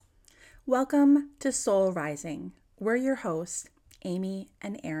Welcome to Soul Rising. We're your hosts, Amy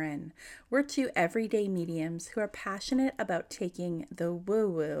and Aaron. We're two everyday mediums who are passionate about taking the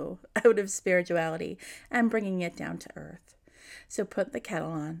woo-woo out of spirituality and bringing it down to earth. So put the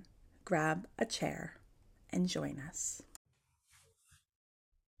kettle on, grab a chair, and join us.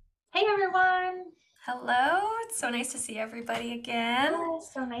 Hey everyone! Hello, it's so nice to see everybody again.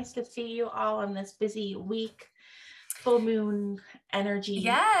 So nice to see you all on this busy week. Full moon energy.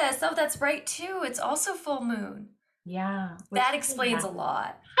 Yes, oh, that's right too. It's also full moon. Yeah. That explains a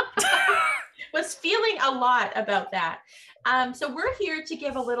lot. Was feeling a lot about that. So we're here to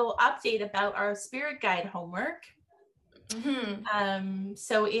give a little update about our spirit guide homework.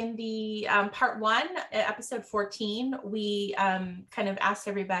 So in the part 1, episode 14, we kind of asked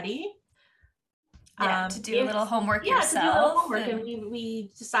everybody to do a little homework yourself. To do a little homework, and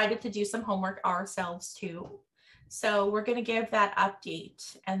we decided to do some homework ourselves too. So we're going to give that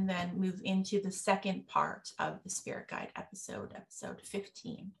update and then move into the second part of the spirit guide episode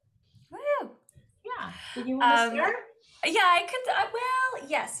 15. Woo! Yeah. Did you want to start? Yeah, I could. Well,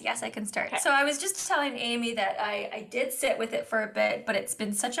 yes, I can start. Okay. So I was just telling Amy that I did sit with it for a bit, but it's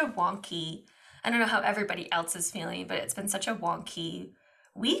been such a wonky, I don't know how everybody else is feeling, but it's been such a wonky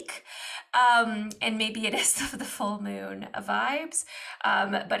week. And maybe it is the full moon vibes,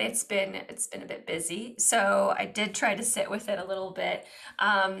 but it's been a bit busy. So I did try to sit with it a little bit.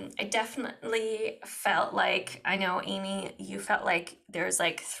 I definitely felt like, I know Amy, you felt like there's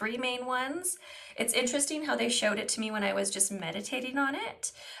like 3 main ones. It's interesting how they showed it to me when I was just meditating on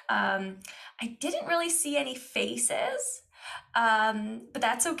it. I didn't really see any faces. But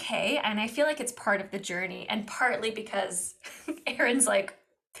that's okay. And I feel like it's part of the journey, and partly because Erin's like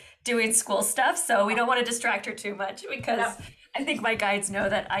doing school stuff, so we don't want to distract her too much, because I think my guides know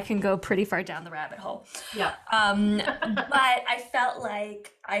that I can go pretty far down the rabbit hole. Yeah. But I felt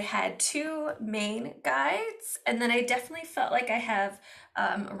like I had 2 main guides, and then I definitely felt like I have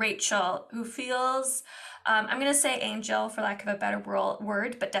Rachel, who feels, I'm going to say angel for lack of a better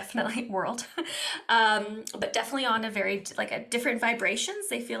word, but definitely world, but definitely on a different vibrations.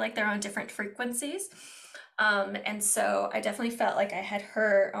 They feel like they're on different frequencies. And so I definitely felt like I had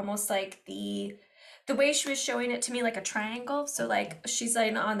her almost like the way she was showing it to me, like a triangle. So like she's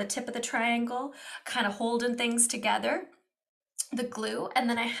like on the tip of the triangle, kind of holding things together, the glue. And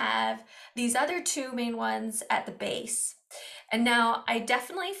then I have these other 2 main ones at the base. And now I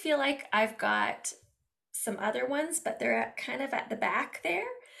definitely feel like I've got some other ones, but they're kind of at the back there.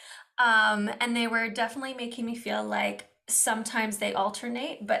 And they were definitely making me feel like sometimes they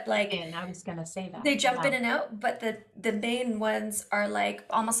alternate, but like, and I was gonna say that they jump in and out, but the main ones are like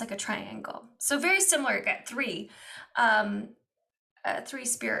almost like a triangle. So very similar. I got 3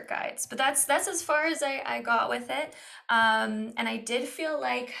 spirit guides, but that's as far as I got with it. And I did feel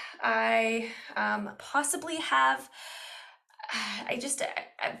like I possibly have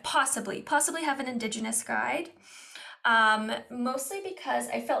possibly have an Indigenous guide. Mostly because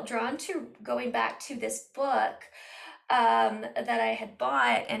I felt drawn to going back to this book that I had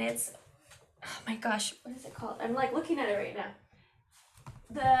bought, and it's, oh my gosh, what is it called? I'm like looking at it right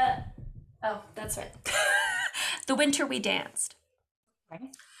now. Oh, that's right. The Winter We Danced.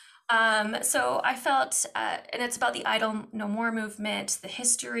 Right. So I felt, and it's about the Idle No More movement, the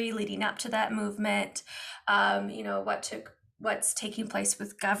history leading up to that movement, what's taking place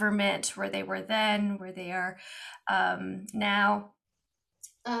with government, where they were then, where they are now.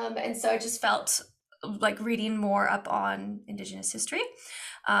 And so I just felt like reading more up on Indigenous history,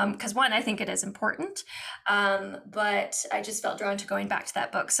 because 1, I think it is important, but I just felt drawn to going back to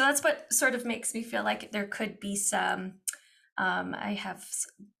that book. So that's what sort of makes me feel like there could be some, I have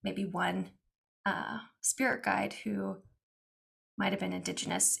maybe 1 spirit guide who might have been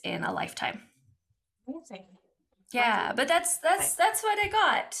Indigenous in a lifetime. Amazing. Yeah, but that's what I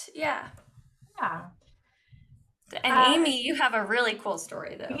got. Yeah. And Amy, you have a really cool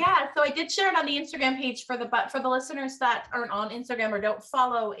story though. Yeah, so I did share it on the Instagram page for the listeners that aren't on Instagram or don't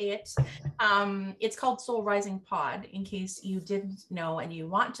follow it. It's called Soul Rising Pod, in case you didn't know and you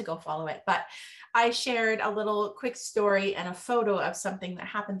want to go follow it. But I shared a little quick story and a photo of something that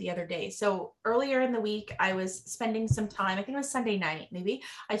happened the other day. So earlier in the week, I was spending some time, I think it was Sunday night, maybe.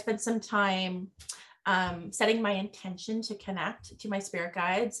 I spent some time setting my intention to connect to my spirit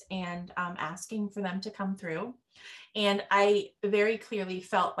guides and asking for them to come through. And I very clearly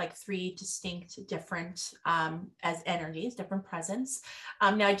felt like 3 distinct different as energies, different presence.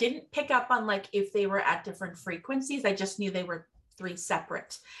 Now I didn't pick up on like if they were at different frequencies. I just knew they were 3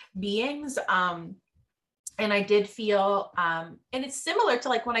 separate beings. And I did feel, and it's similar to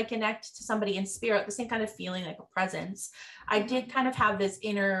like when I connect to somebody in spirit, the same kind of feeling, like a presence. I did kind of have this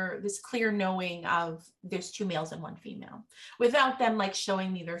clear knowing of there's 2 males and 1 female, without them like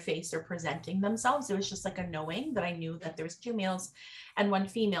showing me their face or presenting themselves. It was just like a knowing that I knew that there was 2 males and 1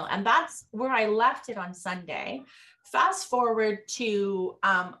 female. And that's where I left it on Sunday. Fast forward to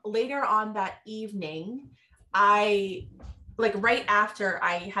later on that evening, like right after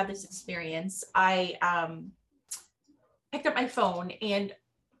I had this experience, I picked up my phone and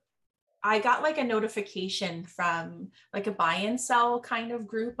I got like a notification from like a buy and sell kind of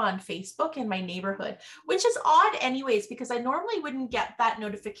group on Facebook in my neighborhood, which is odd anyways, because I normally wouldn't get that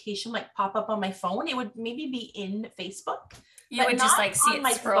notification like pop up on my phone. It would maybe be in Facebook. You would just like see it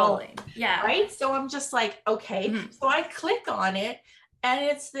scrolling. Phone, yeah. Right. So I'm just like, okay. Mm-hmm. So I click on it and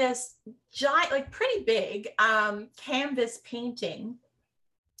it's this giant, like pretty big canvas painting.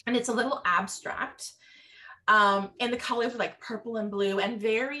 And it's a little abstract. And the colors are like purple and blue and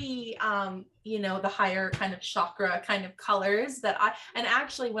very, the higher kind of chakra kind of colors and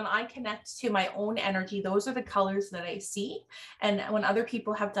actually when I connect to my own energy, those are the colors that I see. And when other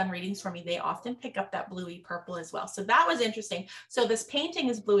people have done readings for me, they often pick up that bluey purple as well. So that was interesting. So this painting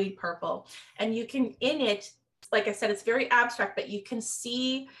is bluey purple and you can, in it, like I said, it's very abstract, but you can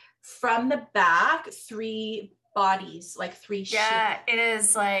see from the back 3 bodies, like 3 shapes. Yeah, it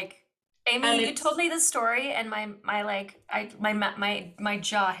is like, Amy, you told me the story, and my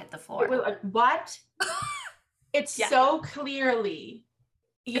jaw hit the floor. It was like, what? It's so clearly,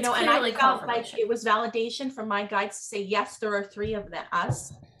 and I felt like it was validation from my guides to say, yes, there are 3 of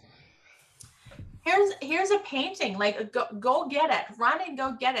us. Here's a painting, like go get it, run and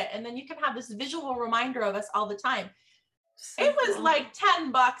go get it, and then you can have this visual reminder of us all the time. So it was like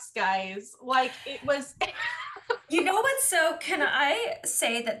 $10, guys. Like it was. You know what's so, can I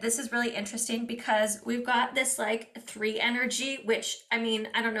say that this is really interesting because we've got this like 3 energy, which I mean,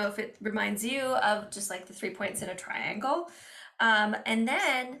 I don't know if it reminds you of just like the 3 points in a triangle. And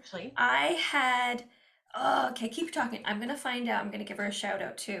then I had, okay, keep talking. I'm going to find out. I'm going to give her a shout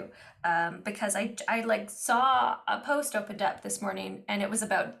out too. Because I like saw a post opened up this morning and it was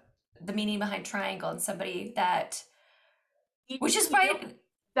about the meaning behind triangle and somebody that, which is right.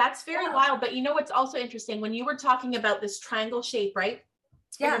 That's very wild. But you know what's also interesting? When you were talking about this triangle shape, right?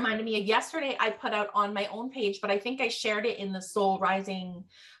 Yeah. It reminded me of yesterday I put out on my own page, but I think I shared it in the Soul Rising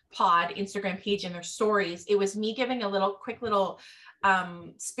Pod Instagram page in their stories. It was me giving a quick little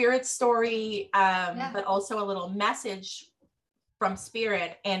spirit story, but also a little message from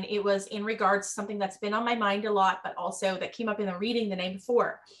spirit. And it was in regards to something that's been on my mind a lot, but also that came up in the reading the night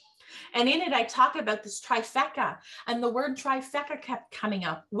before. And in it, I talk about this trifecta, and the word trifecta kept coming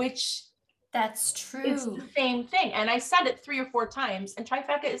up, which that's true. It's the same thing. And I said it 3 or 4 times, and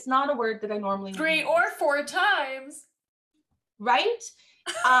trifecta is not a word that I normally 3 or 4 times. Right?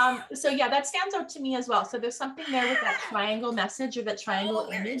 So yeah, that stands out to me as well. So there's something there with that triangle message or that triangle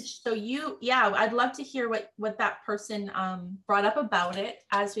image. So I'd love to hear what that person brought up about it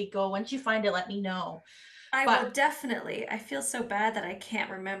as we go. Once you find it, let me know. I will definitely. I feel so bad that I can't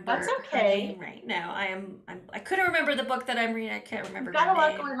remember. That's okay. Her name right now. I couldn't remember the book that I'm reading. I can't remember. Got a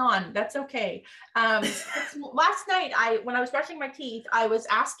lot going on. That's okay. Last night, when I was brushing my teeth, I was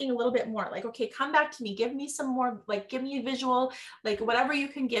asking a little bit more. Like, okay, come back to me. Give me some more. Like, give me a visual. Like, whatever you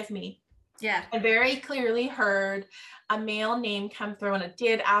can give me. Yeah. I very clearly heard a male name come through, and it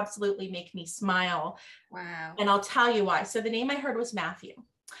did absolutely make me smile. Wow. And I'll tell you why. So the name I heard was Matthew.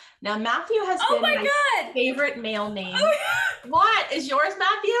 Now, Matthew has been my favorite male name. Oh, yeah. What? Is yours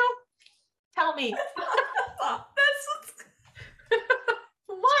Matthew? Tell me.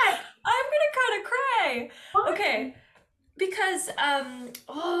 What? I'm going to kind of cry. What? Okay. Because,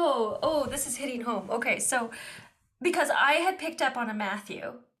 this is hitting home. Okay, so, because I had picked up on a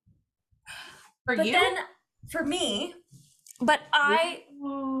Matthew. But you? Then, for me, but I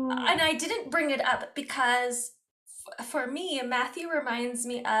didn't bring it up because for me, Matthew reminds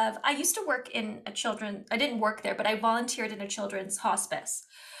me of, I used to work in I didn't work there, but I volunteered in a children's hospice,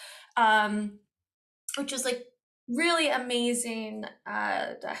 which was like really amazing.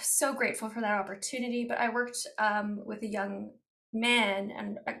 I'm so grateful for that opportunity, but I worked with a young man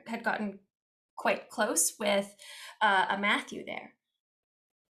and I had gotten quite close with a Matthew there.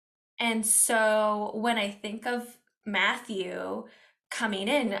 And so when I think of Matthew coming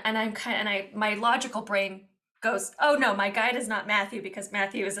in and my logical brain goes, oh no, my guide is not Matthew because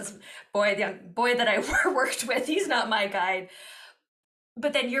Matthew is this boy, the young boy that I worked with. He's not my guide.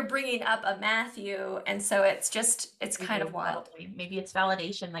 But then you're bringing up a Matthew. And so it's kind of wild. Maybe it's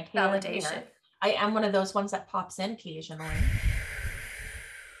validation. Like, hey, validation. I am one of those ones that pops in occasionally.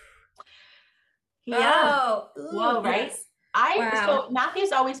 Yeah. Oh, Whoa, right? yes. So Wow.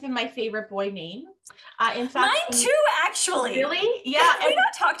 Matthew's always been my favorite boy name. In fact, Mine too, actually. really? Yeah. Have we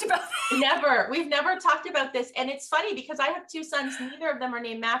not talked about that? Never. We've never talked about this. And it's funny because I have two sons, neither of them are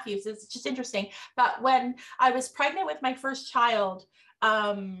named Matthew. So it's just interesting. But when I was pregnant with my first child,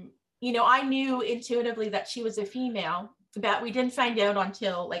 I knew intuitively that she was a female, but we didn't find out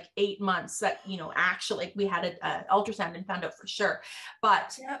until like 8 months that, actually we had an ultrasound and found out for sure.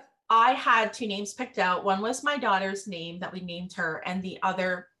 But Yep. I had two names picked out. One was my daughter's name that we named her, and the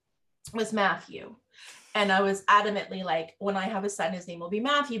other was Matthew. And I was adamantly like, when I have a son, his name will be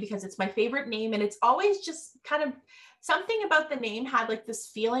Matthew because it's my favorite name. And it's always just kind of something about the name had like this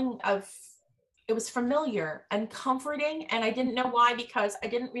feeling of, it was familiar and comforting. And I didn't know why, because I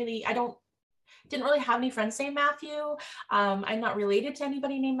didn't really have any friends named Matthew. I'm not related to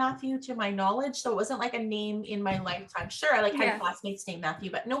anybody named Matthew to my knowledge. So it wasn't like a name in my lifetime. Sure, I had classmates named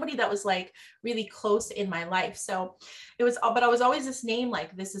Matthew, but nobody that was like really close in my life. So but I was always this name,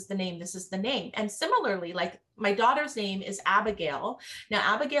 like, this is the name, this is the name. And similarly, like my daughter's name is Abigail. Now,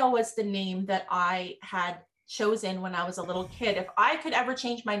 Abigail was the name that I had chosen when I was a little kid. If I could ever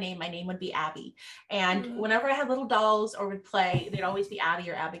change my name would be Abby. And whenever I had little dolls or would play, they'd always be Abby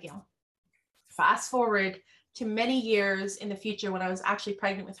or Abigail. Fast forward to many years in the future, when I was actually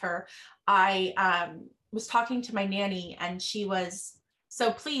pregnant with her, I was talking to my nanny, and she was so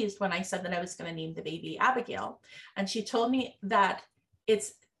pleased when I said that I was going to name the baby Abigail. And she told me that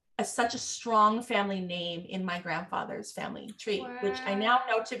it's such a strong family name in my grandfather's family tree, which I now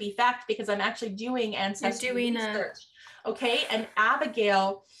know to be fact because I'm actually doing ancestry research. Okay. And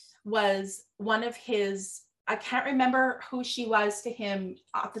Abigail was one of his, I can't remember who she was to him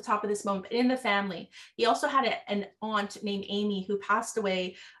off the top of this moment, but in the family. He also had an aunt named Amy who passed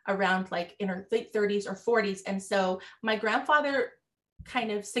away around like in her late 30s or 40s. And so my grandfather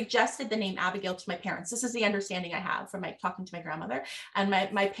kind of suggested the name Abigail to my parents. This is the understanding I have from talking to my grandmother. And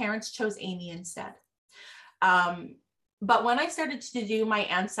my parents chose Amy instead. But when I started to do my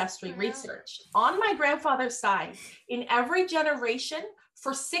ancestry research on my grandfather's side, in every generation,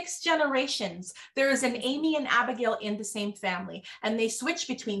 for 6 generations, there is an Amy and Abigail in the same family, and they switch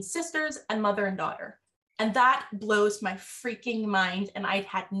between sisters and mother and daughter. And that blows my freaking mind. And I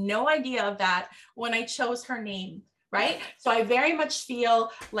had no idea of that when I chose her name, right? So I very much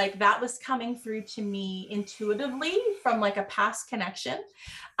feel like that was coming through to me intuitively from like a past connection.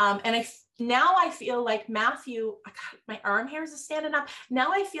 And now I feel like Matthew, my arm hairs are standing up.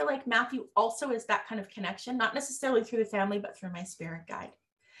 Now I feel like Matthew also is that kind of connection, not necessarily through the family, but through my spirit guide.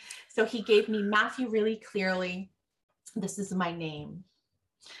 So he gave me Matthew really clearly. This is my name.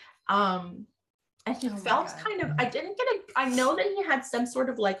 And he felt kind of, I know that he had some sort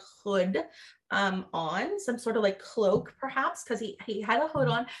of like hood on, some sort of like cloak perhaps, because he had a hood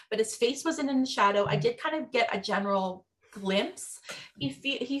on, but his face wasn't in the shadow. I did kind of get a general glimpse.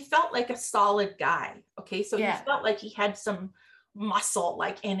 He felt like a solid guy. Okay. So he felt like he had some muscle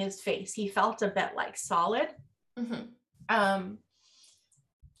like in his face. He felt a bit like solid. And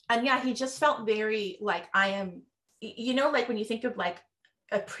yeah, he just felt very like, I am, like when you think of like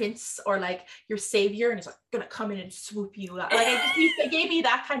a prince or like your savior, and he's like gonna come in and swoop you up. Like it gave me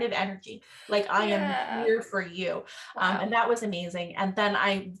that kind of energy. Like I am here for you. And that was amazing. And then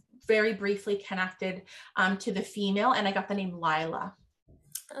I very briefly connected to the female, and I got the name Lila.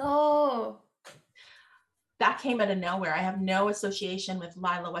 Oh. That came out of nowhere. I have no association with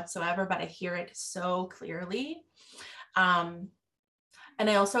Lila whatsoever, but I hear it so clearly. And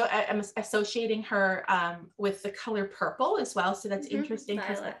I also am associating her with the color purple as well. So that's interesting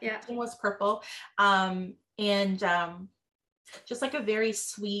because that was purple. Just like a very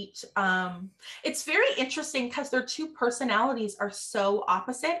sweet, it's very interesting because their two personalities are so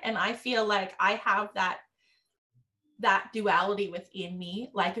opposite. And I feel like I have that duality within me,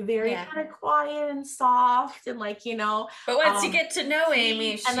 like very kind of quiet and soft and like, but once you get to know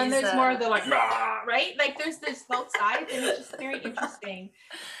Amy, and then there's more of the like, right? Like there's both sides, and it's just very interesting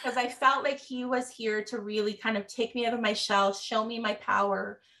because I felt like he was here to really kind of take me out of my shell, show me my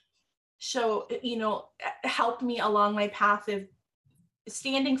power, help me along my path of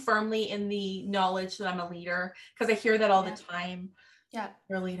standing firmly in the knowledge that I'm a leader, because I hear that all the time. Yeah,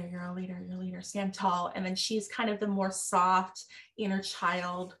 you're a leader, you're a leader, you're a leader, stand tall. And then she's kind of the more soft inner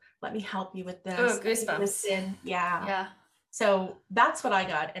child. Let me help you with this. Oh, goosebumps. Listen. Yeah. So that's what I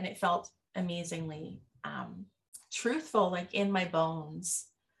got. And it felt amazingly truthful, like in my bones.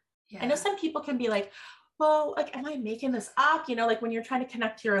 Yeah. I know some people can be like, well, like, am I making this up? Like when you're trying to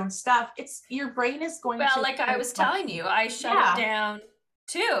connect to your own stuff, it's your brain is going to. Well, like I was telling you, I shut it down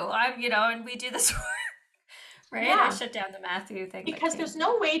too. And we do this right? Yeah. I shut down the Matthew thing. Because there's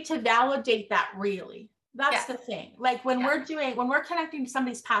no way to validate that really. That's the thing. Like when we're connecting to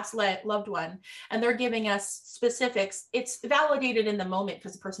somebody's past loved one and they're giving us specifics, it's validated in the moment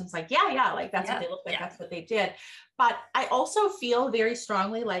because the person's like, yeah, like that's what they look like, that's what they did. But I also feel very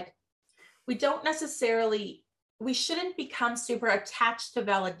strongly like we shouldn't become super attached to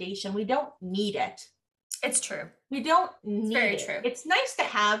validation. We don't need it. It's true. We don't need very it. True. It's nice to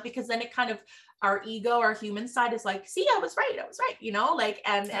have because then it kind of, our ego, our human side is like, see, I was right, you know, like,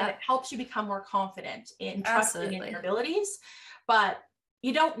 and it helps you become more confident in trusting in your abilities, but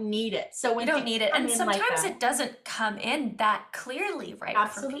you don't need it. So when you don't need it, and sometimes it doesn't come in that clearly, right?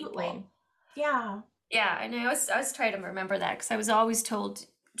 Absolutely. For people. Yeah. Yeah, and I was trying to remember that because I was always told,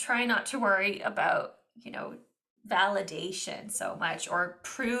 try not to worry about, you know, validation so much or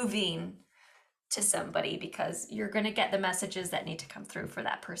proving to somebody because you're going to get the messages that need to come through for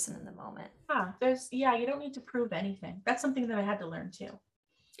that person in the moment. You don't need to prove anything. That's something that I had to learn too.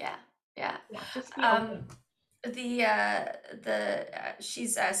 Yeah. Just be open.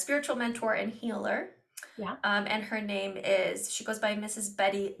 She's a spiritual mentor and healer. Yeah. And her name she goes by Mrs.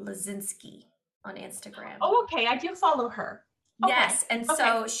 Betty Lazinski on Instagram. Oh, okay. I do follow her. Okay. Yes. And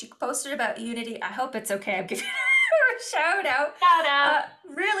so she posted about unity. I hope it's okay. I'm giving her a shout out.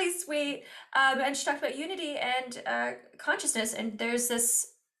 Really sweet. And she talked about unity and consciousness. And there's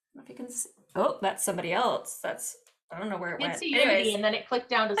this, I don't know if you can see. Oh, that's somebody else. I don't know where it went. See unity and then it clicked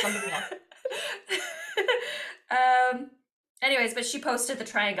down to somebody else. Anyways, but she posted the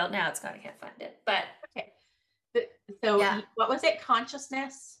triangle. Now it's gone. I can't find it. But okay. So what was it?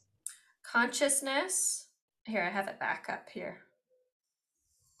 Consciousness? Here, I have it back up here.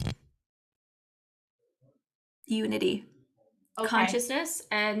 Unity. Okay. Consciousness.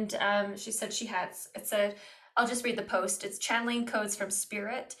 And she said I'll just read the post. It's channeling codes from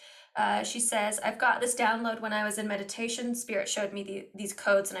spirit. She says, I've got this download when I was in meditation. Spirit showed me these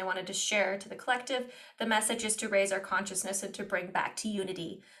codes and I wanted to share to the collective. The message is to raise our consciousness and to bring back the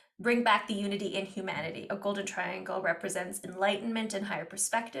unity in humanity. A golden triangle represents enlightenment and higher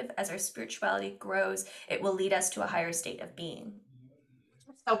perspective. As our spirituality grows, it will lead us to a higher state of being.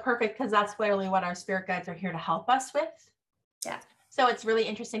 So perfect, because that's clearly what our spirit guides are here to help us with. Yeah. So it's really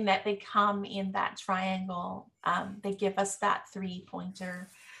interesting that they come in that triangle. They give us that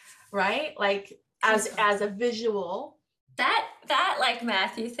 3-pointer, right? Like as a visual. That like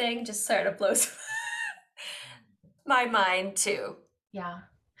Matthew thing just sort of blows my mind too. Yeah.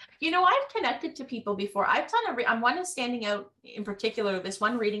 You know, I've connected to people before. I've done one is standing out in particular. This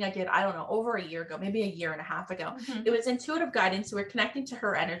one reading I did, I don't know, over a year ago, maybe a year and a half ago. Mm-hmm. It was intuitive guidance. So we're connecting to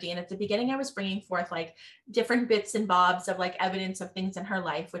her energy. And at the beginning, I was bringing forth like different bits and bobs of like evidence of things in her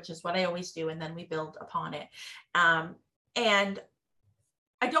life, which is what I always do. And then we build upon it. And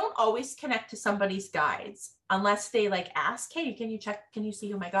I don't always connect to somebody's guides unless they like ask, hey, can you see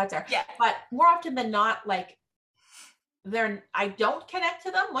who my guides are? Yeah. But more often than not, like, I don't connect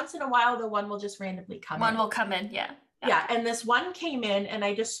to them. Once in a while, the one will just randomly come in. One will come in, yeah. And this one came in and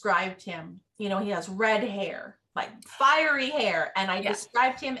I described him. You know, he has red hair, like fiery hair. And I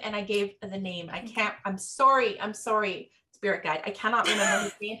described him and I gave the name. I'm sorry, spirit guide. I cannot remember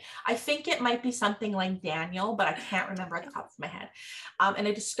his name. I think it might be something like Daniel, but I can't remember at the top of my head. And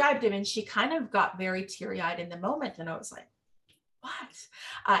I described him and she kind of got very teary-eyed in the moment. And I was like,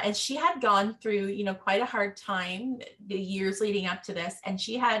 what? And she had gone through, you know, quite a hard time the years leading up to this. And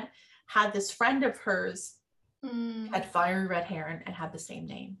she had this friend of hers had fiery red hair and had the same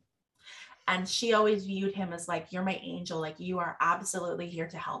name. And she always viewed him as like, you're my angel. Like you are absolutely here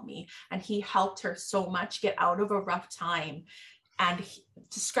to help me. And he helped her so much get out of a rough time and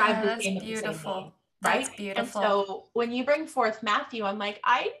described his name. Beautiful. Name, right? That's beautiful. And so when you bring forth Matthew, I'm like,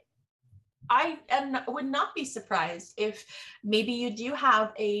 I would not be surprised if maybe you do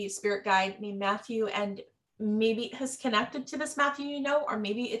have a spirit guide named Matthew and maybe it has connected to this Matthew, you know, or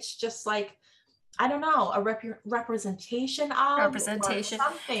maybe it's just like, I don't know, a representation of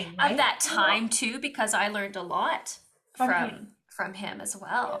something right? Of that time too, because I learned a lot from him as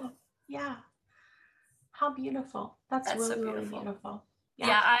well. Yeah. How beautiful. That's really, so beautiful. Really beautiful.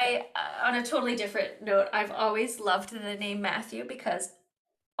 Yeah. I on a totally different note, I've always loved the name Matthew because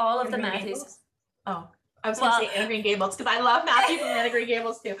all of the Matthews. Gables? Oh, I was going to say Anne of Green Gables because I love Matthew from Anne of Green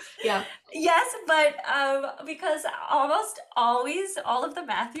Gables too. Yeah. Yes, but because almost always all of the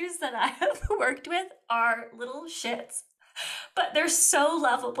Matthews that I have worked with are little shits, but they're so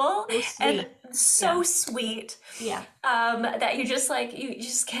lovable and so sweet. Yeah. That you just like you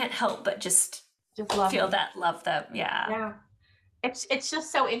just can't help but just love feel them. That love them. Yeah. Yeah. it's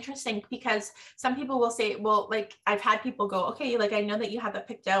just so interesting because some people will say, well, like I've had people go, okay, like I know that you had that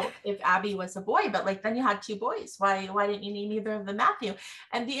picked out if Abby was a boy, but like then you had two boys. Why didn't you name either of them Matthew?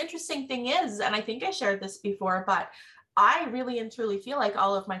 And the interesting thing is, and I think I shared this before, but I really and truly feel like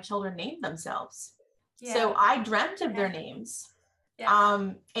all of my children named themselves. Yeah. So I dreamt of their names.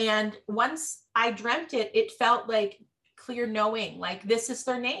 Yeah. And once I dreamt it, it felt like clear knowing, like this is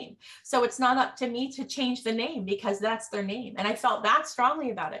their name. So it's not up to me to change the name because that's their name. And I felt that strongly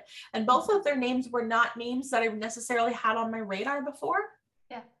about it. And both of their names were not names that I necessarily had on my radar before.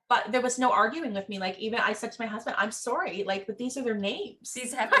 Yeah. But there was no arguing with me. Like even I said to my husband, I'm sorry, like, but these are their names.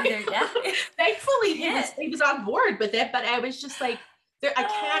 These have to be their, yeah. Thankfully he was on board with it, but I was just like, I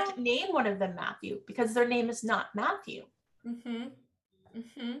can't name one of them Matthew because their name is not Matthew. Mm-hmm.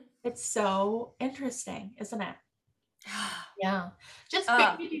 Mm-hmm. It's so interesting, isn't it? Yeah. Just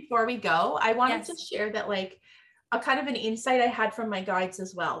quickly before we go, I wanted to share that like a kind of an insight I had from my guides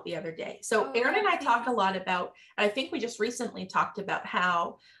as well the other day. So Erin and I talk a lot about, I think we just recently talked about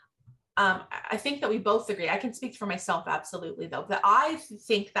how I think that we both agree. I can speak for myself absolutely though, that I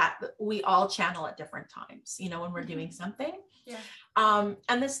think that we all channel at different times, you know, when we're doing something. Yeah.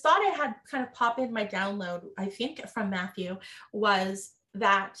 And this thought I had kind of pop in my download, I think from Matthew, was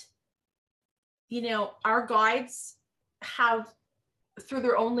that, you know, our guides have through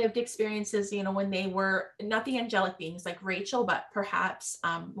their own lived experiences, you know, when they were not the angelic beings like Rachel, but perhaps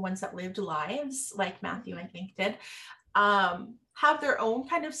ones that lived lives like Matthew, I think did, have their own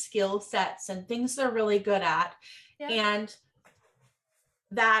kind of skill sets and things they're really good at. Yeah. And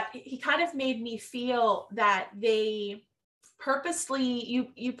that he kind of made me feel that they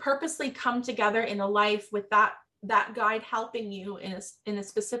purposely, you purposely come together in a life with that guide helping you in a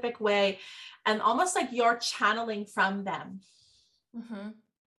specific way, and almost like you're channeling from them. Mm-hmm.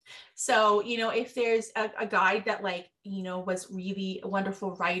 So, you know, if there's a guide that like, you know, was really a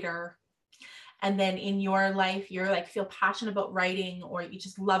wonderful writer, and then in your life, you're like, feel passionate about writing, or you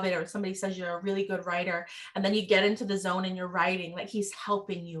just love it, or somebody says you're a really good writer, and then you get into the zone and you're writing, like he's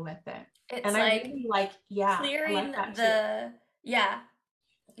helping you with it. It's and like, I really like, yeah, clearing I like that the, too. Yeah.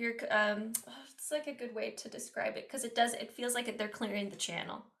 You're, it's like a good way to describe it because it feels like they're clearing the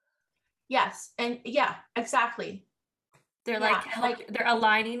channel. Yes. And yeah, exactly. They're like they're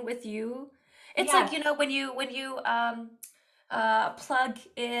aligning with you. It's like, you know, when you plug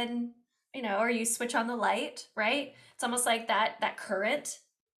in, you know, or you switch on the light, right? It's almost like that current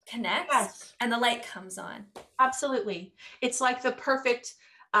connects and the light comes on. Absolutely. It's like the perfect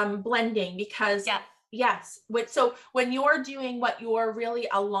blending because yes. So when you're doing what you're really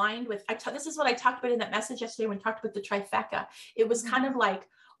aligned with, this is what I talked about in that message yesterday when we talked about the trifecta. It was kind of like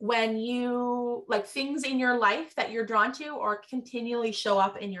when you like things in your life that you're drawn to or continually show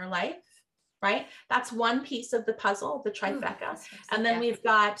up in your life, right? That's one piece of the puzzle, the trifecta. And then we've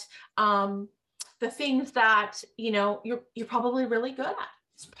got the things that, you know, you're probably really good at.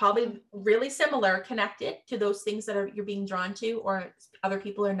 It's probably really similar, connected to those things that you're being drawn to or other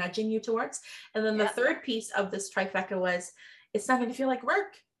people are nudging you towards. And then the third piece of this trifecta was, it's not going to feel like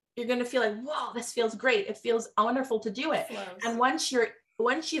work. You're going to feel like, wow, this feels great. It feels wonderful to do it. And once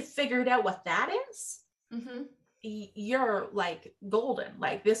you've figured out what that is, you're like golden.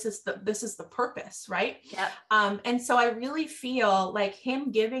 Like this is the purpose, right? Yeah. And so I really feel like him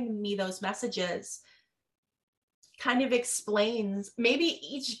giving me those messages kind of explains, maybe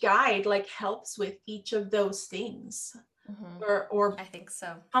each guide like helps with each of those things, or I think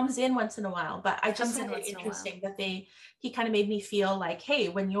so, comes in once in a while. But I just find it interesting that he kind of made me feel like, hey,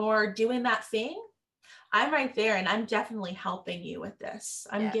 when you're doing that thing, I'm right there and I'm definitely helping you with this.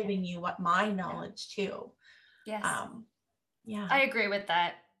 I'm giving you what my knowledge too. Yes. Yeah. I agree with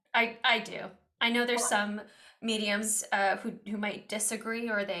that. I do. I know there's some mediums who might disagree,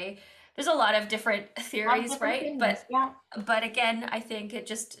 or there's a lot of different theories, right? But again, I think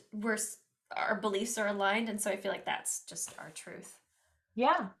our beliefs are aligned, and so I feel like that's just our truth.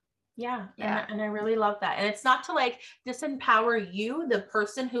 Yeah. And I really love that. And it's not to like disempower you, the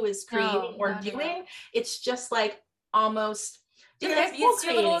person who is creating or doing. It's just like almost it's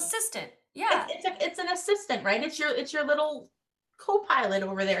your little assistant. Yeah. It's an assistant, right? It's your little co-pilot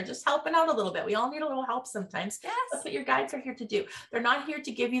over there, just helping out a little bit. We all need a little help sometimes. Yes. That's what your guides are here to do. They're not here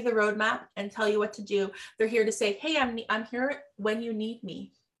to give you the roadmap and tell you what to do. They're here to say, hey, I'm here when you need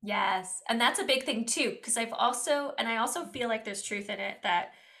me. Yes. And that's a big thing too, because I also feel like there's truth in it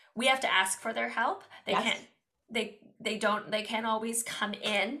that we have to ask for their help. They can't always come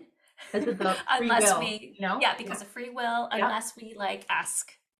in unless we, because of free will, unless we like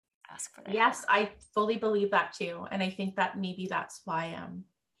ask for that. Yes, I fully believe that too. And I think that maybe that's why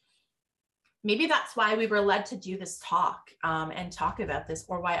maybe that's why we were led to do this talk and talk about this,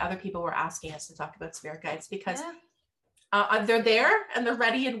 or why other people were asking us to talk about spirit guides, because they're there and they're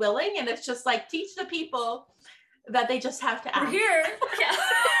ready and willing. And it's just like, teach the people that they just have to ask. We're here. Yeah.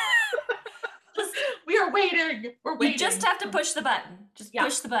 We are waiting. We're waiting. You just have to push the button. Just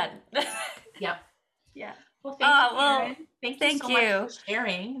push the button. Yep. Yeah. Well, thank you, Erin. Thank you so much for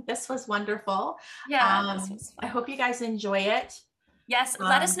sharing. This was wonderful. Yeah. This was fun. I hope you guys enjoy it. Yes.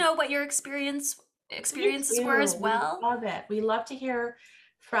 Let us know what your experiences were as well. We love it. We love to hear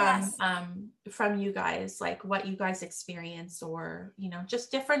from you guys, like what you guys experience, or, you know,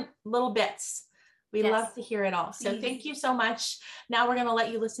 just different little bits. We love to hear it all. So thank you so much. Now we're going to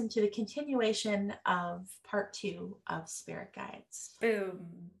let you listen to the continuation of part 2 of Spirit Guides. Boom.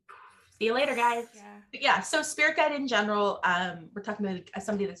 See you later, guys. Yeah. So spirit guide in general, we're talking about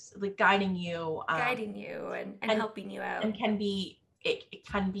somebody that's like guiding you and helping you out, and it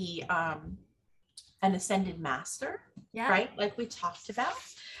can be an ascended master, right? Like we talked about.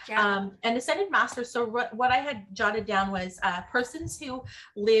 An ascended master. So what I had jotted down was persons who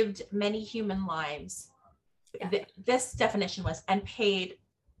lived many human lives. This definition was, and paid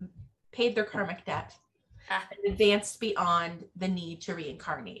their karmic debt. And advanced beyond the need to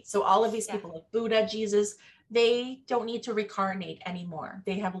reincarnate. So all of these people like Buddha, Jesus, they don't need to reincarnate anymore.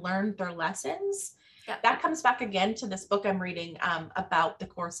 They have learned their lessons. That comes back again to this book I'm reading about the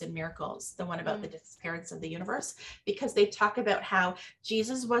Course in Miracles, the one about the disappearance of the universe, because they talk about how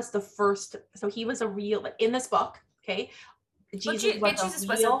Jesus was the first. So he was a real, in this book, okay? Jesus was a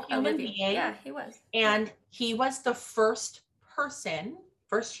real human being. Yeah, he was. And he was the first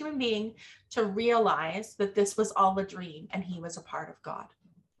human being to realize that this was all a dream and he was a part of God.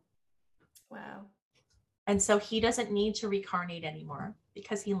 Wow. And so he doesn't need to reincarnate anymore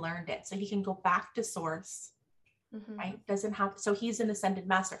because he learned it. So he can go back to source, right? Doesn't have, so he's an ascended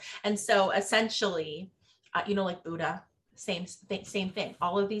master. And so essentially, you know, like Buddha, same thing.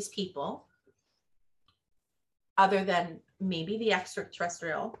 All of these people, other than maybe the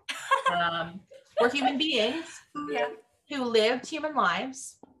extraterrestrial, were human beings who lived human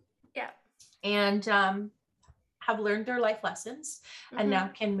lives and have learned their life lessons and now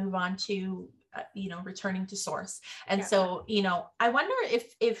can move on to you know, returning to source. And so, you know, I wonder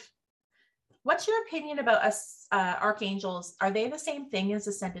if what's your opinion about us archangels? Are they the same thing as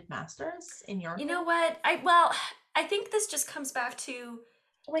ascended masters in your opinion? You know what, I think this just comes back to,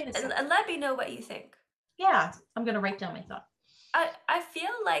 wait a second, and let me know what you think. I'm gonna write down my thought. I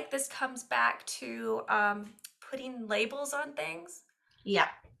feel like this comes back to putting labels on things.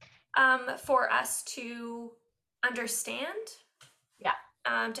 For us to understand.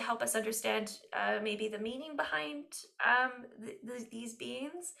 To help us understand maybe the meaning behind these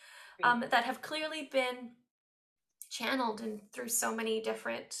beings that have clearly been channeled through so many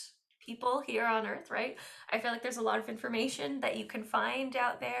different people here on Earth, right? I feel like there's a lot of information that you can find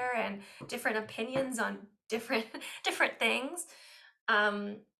out there and different opinions on different things.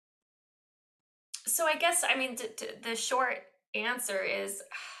 So I guess, I mean, the short answer is,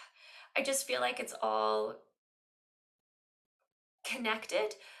 I just feel like it's all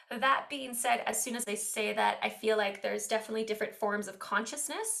connected. That being said, as soon as I say that, I feel like there's definitely different forms of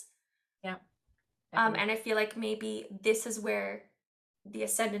consciousness. And I feel like maybe this is where the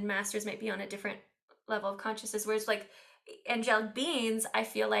ascended masters might be on a different level of consciousness, whereas like angelic beings, I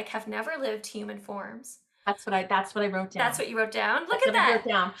feel like have never lived human forms. That's what I wrote down. That's what you wrote down? Look at that. I wrote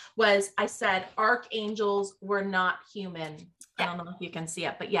down was, I said archangels were not human. I don't know if you can see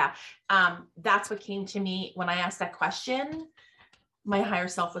it, but that's what came to me when I asked that question. My higher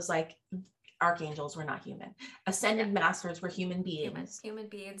self was like, archangels were not human. Ascended masters were human beings. Human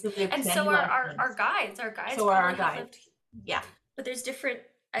beings. And so are our guides. So are our guides. But there's different,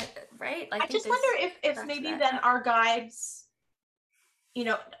 right? Like I just wonder if maybe then our guides, you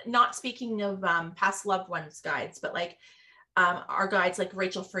know, not speaking of past loved ones guides, but like our guides, like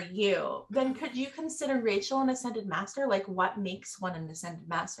Rachel for you, then could you consider Rachel an ascended master? Like what makes one an ascended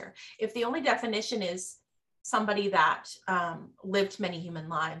master? If the only definition is somebody that lived many human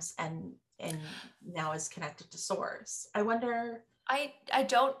lives and now is connected to source, I wonder. I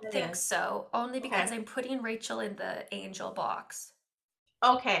don't think so, only because I'm putting Rachel in the angel box.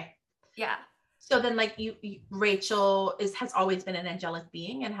 Okay. Yeah. So then like you Rachel has always been an angelic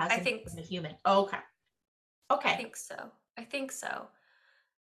being and hasn't been a human. Okay. I think so.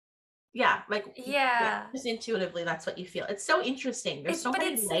 Yeah, like just intuitively that's what you feel. It's so interesting. There's so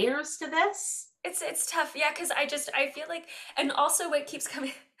many layers to this. It's tough, because I feel like, and also what keeps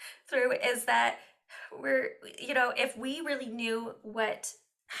coming through is that we're, you know, if we really knew what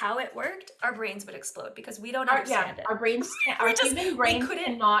how it worked, our brains would explode because we don't understand it. Our brains our human brain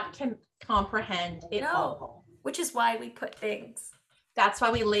cannot comprehend it all. Which is why we put things. That's why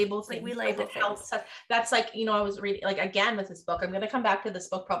we label things. We label things. That's like, you know, I was reading, like, again with this book, I'm going to come back to this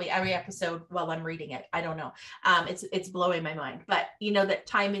book probably every episode while I'm reading it. I don't know. It's blowing my mind, but you know, that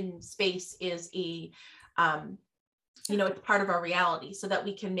time and space is a, you know, it's part of our reality so that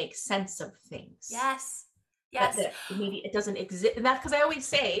we can make sense of things. Yes. That maybe it doesn't exist. And that's because I always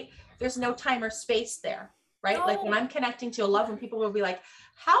say there's no time or space there, right? No. Like when I'm connecting to a loved one, people will be like,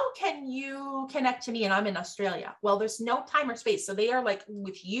 how can you connect to me? And I'm in Australia. Well, there's no time or space. So they are like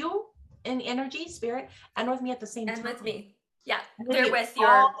with you in energy, spirit, and with me at the same time. And with me. Yeah. They're with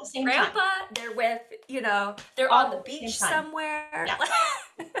your grandpa. Time. They're with, you know, they're all on the beach somewhere. Yeah.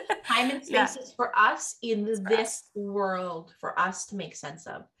 Time and space is for us in this world for us to make sense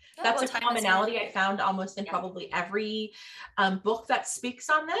of. That's a commonality I found almost in probably every book that speaks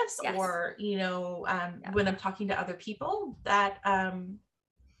on this, or, you know, when I'm talking to other people that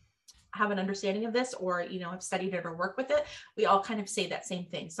have an understanding of this, or, you know, have studied it or work with it, we all kind of say that same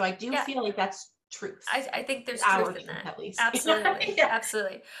thing. So I do feel like that's truth. I think there's truth in that. At least. Absolutely.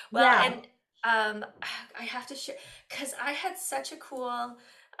 Absolutely. Well, and I have to share, because I had such a cool,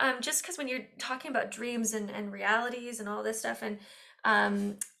 just because when you're talking about dreams and realities and all this stuff, and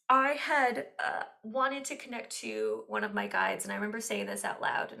I had wanted to connect to one of my guides, and I remember saying this out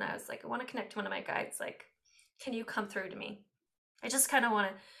loud, and I was like, I want to connect to one of my guides. Like, can you come through to me? I just kind of want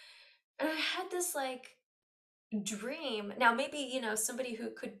to. And I had this like dream. Now, maybe, you know, somebody who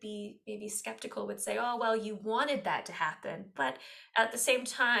could be maybe skeptical would say, oh, well, you wanted that to happen. But at the same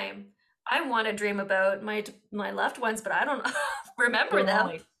time, I want to dream about my loved ones, but I don't remember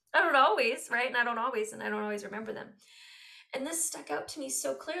them. I don't always, right? And I don't always remember them. And this stuck out to me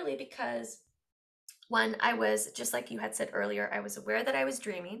so clearly because when I was, just like you had said earlier, I was aware that I was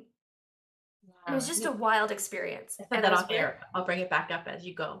dreaming. It was just a wild experience. I said that off air. I'll bring it back up as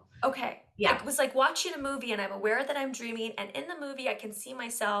you go. Okay. Yeah. It was like watching a movie and I'm aware that I'm dreaming. And in the movie, I can see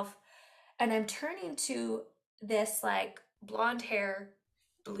myself and I'm turning to this like blonde hair,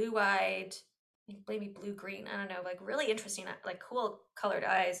 blue-eyed, maybe blue-green, I don't know, like really interesting, like cool colored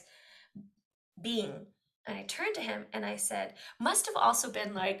eyes being. And I turned to him and I said, must have also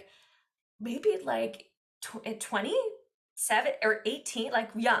been like, maybe like 27 or 18, like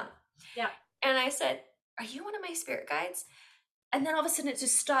young. Yeah. And I said, are you one of my spirit guides? And then all of a sudden it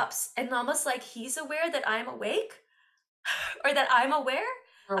just stops. And almost like he's aware that I'm awake or that I'm aware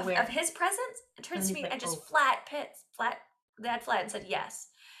of his presence. It turns to me and just flat, and said yes.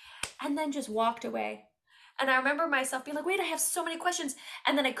 And then just walked away. And I remember myself being like, wait, I have so many questions.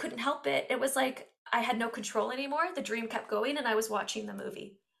 And then I couldn't help it. It was like I had no control anymore. The dream kept going and I was watching the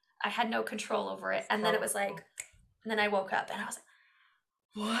movie. I had no control over it. And then it was like, and then I woke up and I was like,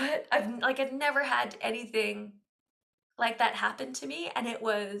 what? I've never had anything like that happen to me. And it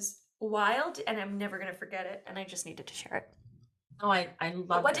was wild and I'm never going to forget it. And I just needed to share it. Oh, I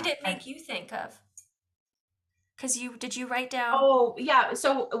love What did it make you think of? Because did you write down? Oh, yeah.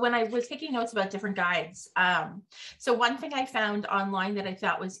 So when I was taking notes about different guides, so one thing I found online that I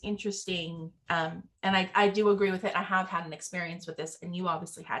thought was interesting, and I do agree with it. I have had an experience with this, and you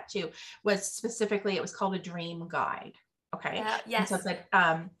obviously had too, was specifically, it was called a dream guide. Okay. Yes. And so it's like,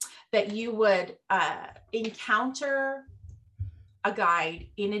 that you would encounter a guide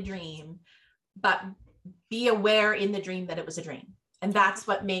in a dream, but be aware in the dream that it was a dream. And that's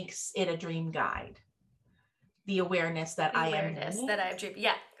what makes it a dream guide. The awareness that I am that I've dreamed.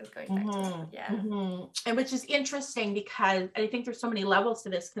 Yeah. I was going back to yeah. Mm-hmm. And which is interesting because I think there's so many levels to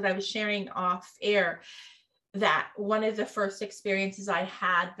this, because I was sharing off air that one of the first experiences I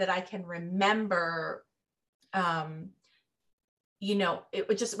had that I can remember, you know, it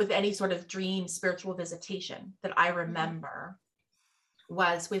was just with any sort of dream spiritual visitation that I remember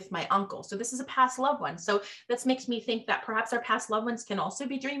was with my uncle. So this is a past loved one. So this makes me think that perhaps our past loved ones can also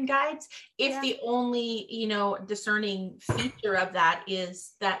be dream guides. If the only, you know, discerning feature of that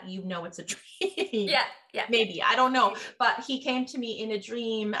is that, you know, it's a dream. Yeah. Maybe, I don't know. But he came to me in a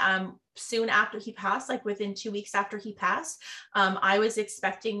dream soon after he passed, like within 2 weeks after he passed. I was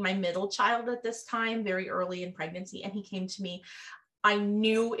expecting my middle child at this time, very early in pregnancy. And he came to me. I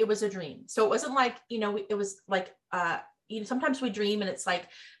knew it was a dream. So it wasn't like, you know, it was like, you know, sometimes we dream and it's like,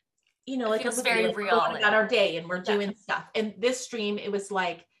 you know, like it's very real. About our day and we're doing stuff. And this dream, it was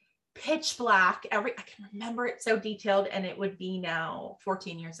like pitch black. I can remember it so detailed, and it would be now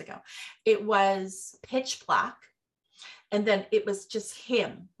 14 years ago. It was pitch black. And then it was just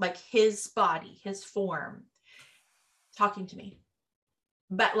him, like his body, his form talking to me.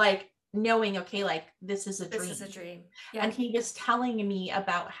 But like knowing, okay, like this is a dream. This is a dream. Yeah. And he was telling me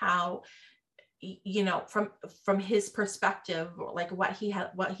about how, you know, from his perspective, like what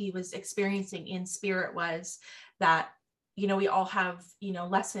he was experiencing in spirit was that, you know, we all have, you know,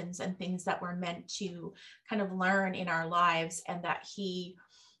 lessons and things that we're meant to kind of learn in our lives, and that he,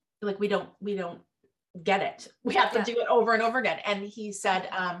 like, we don't get it. We have to do it over and over again. And he said,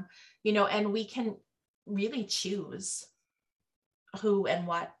 you know, and we can really choose who and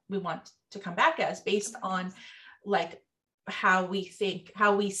what we want to come back as based on like how we think,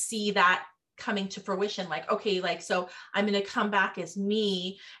 how we see that coming to fruition. Like, okay, like, so I'm going to come back as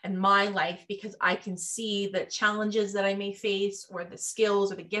me and my life because I can see the challenges that I may face, or the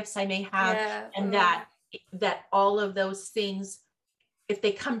skills or the gifts I may have, and that all of those things, if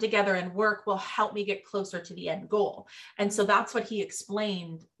they come together and work, will help me get closer to the end goal. And so that's what he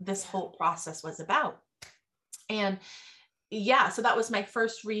explained this whole process was about. And yeah, so that was my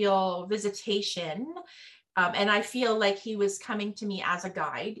first real visitation. And I feel like he was coming to me as a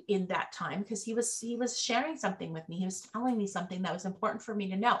guide in that time, because he was sharing something with me. He was telling me something that was important for me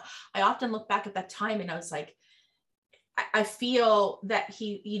to know. I often look back at that time and I was like, I feel that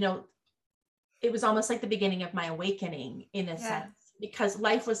he, you know, it was almost like the beginning of my awakening in a sense, because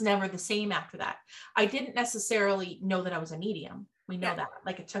life was never the same after that. I didn't necessarily know that I was a medium. We know that,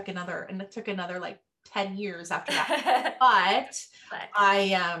 like, it took another like 10 years after that. but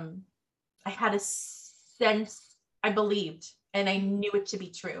I had a sense, I believed, and I knew it to be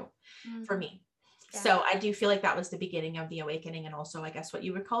true for me. So I do feel like that was the beginning of the awakening, and also, I guess, what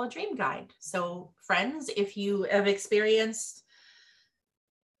you would call a dream guide. So friends, if you have experienced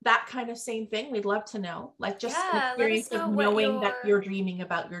that kind of same thing, we'd love to know, like, just an experience of knowing that you're dreaming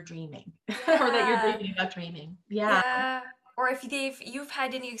about your dreaming, or that you're dreaming about dreaming. Or if you've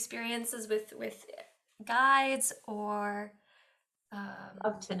had any experiences with guides, or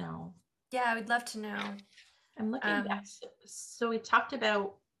love to know. I would love to know. I'm looking back. So we talked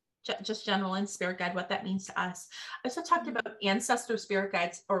about just general and spirit guide, what that means to us. I also talked about ancestor spirit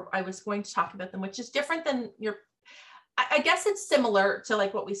guides, or I was going to talk about them, which is different than your, I guess it's similar to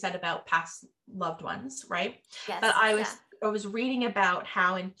like what we said about past loved ones, right? Yes. But I was reading about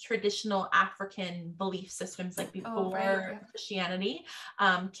how in traditional African belief systems, like before Christianity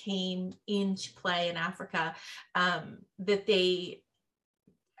came into play in Africa, that they,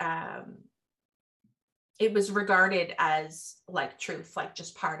 it was regarded as like truth, like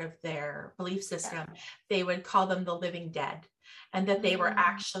just part of their belief system. They would call them the living dead, and that they were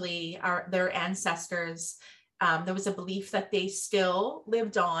actually their ancestors. There was a belief that they still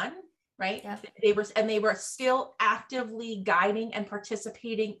lived on, right? They were still actively guiding and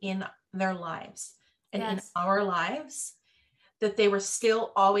participating in their lives and in our lives, that they were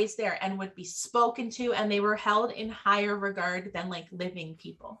still always there and would be spoken to, and they were held in higher regard than like living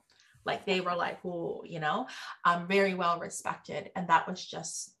people. Like they were like, oh, you know, very well respected. And that was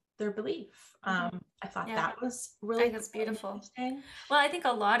just their belief. I thought that was really, I think it's beautiful. Well, I think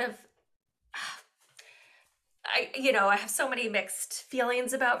a lot of, I have so many mixed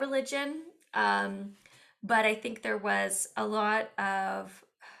feelings about religion. But I think there was a lot of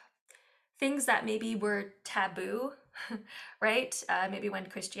things that maybe were taboo, right? Maybe when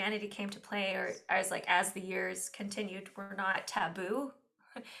Christianity came to play, or as the years continued, were not taboo.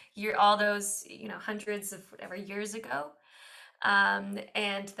 All those, hundreds of whatever years ago,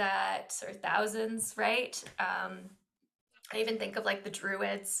 and that, or thousands, right? I even think of like the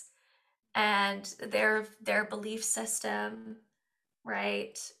Druids and their belief system,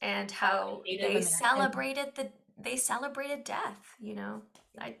 right? And how they celebrated death,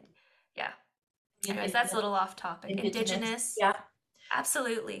 Anyways, that's a little off topic. Indigenous.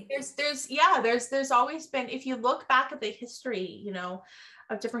 Absolutely. There's always been, if you look back at the history,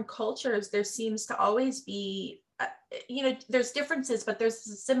 of different cultures, there seems to always be, there's differences, but there's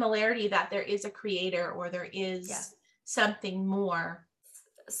a similarity that there is a creator, or there is something more.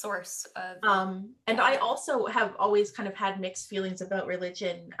 Source of. And I also have always kind of had mixed feelings about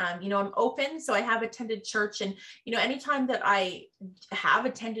religion. I'm open, so I have attended church, and anytime that I have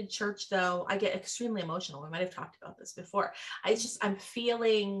attended church, though, I get extremely emotional. We might have talked about this before. I'm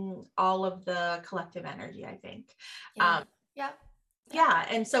feeling all of the collective energy, I think.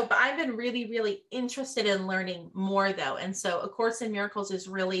 And so, but I've been really, really interested in learning more, though. And so A Course in Miracles is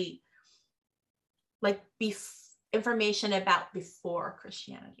really like information about before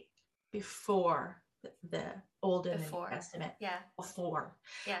Christianity, before the Old and the Before. New Testament Yeah. before.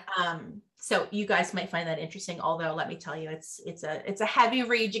 Yeah. So you guys might find that interesting, although let me tell you, it's a heavy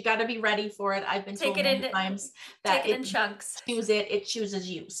read. You got to be ready for it. I've been Take told it many in- times that Take it in chunks. it chooses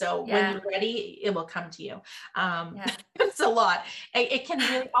you. So when Yeah. you're ready, it will come to you. Yeah. It's a lot. It can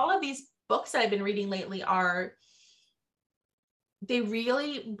really, all of these books that I've been reading lately they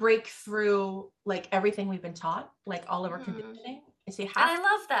really break through like everything we've been taught, like all of our conditioning. So you And have I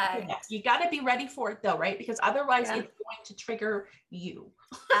love that. you got to be ready for it though, right? Because otherwise Yeah. it's going to trigger you.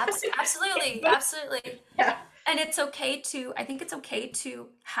 Absolutely. Absolutely. Yeah. And it's okay to, I think it's okay to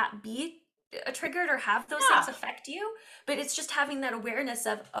be triggered or have those Yeah. things affect you, but it's just having that awareness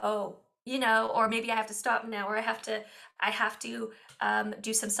of, oh, you know, or maybe I have to stop now, or I have to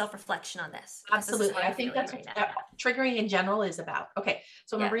do some self-reflection on this. because this is Absolutely. how I I'm think feeling that's what right now. triggering in general is about. Okay.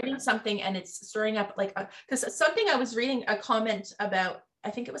 So I'm Yeah. reading something and it's stirring up like, because something I was reading a comment about, I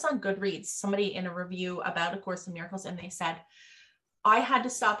think it was on Goodreads, somebody in a review about A Course in Miracles, and they said, I had to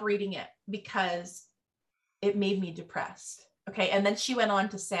stop reading it because it made me depressed. Okay. And then she went on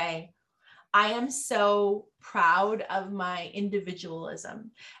to say, I am so proud of my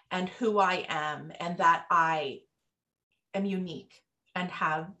individualism and who I am, and that I am unique and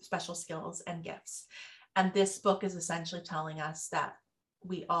have special skills and gifts. And this book is essentially telling us that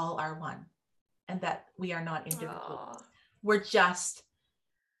we all are one and that we are not individuals. Aw. We're just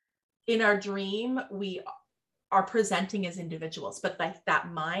in our dream, we are presenting as individuals, but like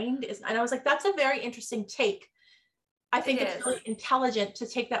that mind is, and I was like, that's a very interesting take. I think It it's is. really intelligent to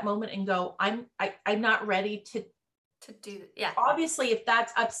take that moment and go, I'm not ready to do, yeah. Obviously, if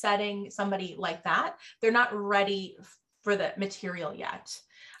that's upsetting somebody like that, they're not ready for the material yet.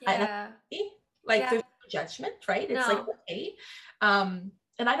 Yeah. Like Yeah. there's no judgment, right? It's like, No. okay.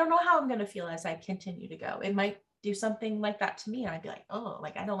 And I don't know how I'm going to feel as I continue to go. It might do something like that to me. And I'd be like, oh,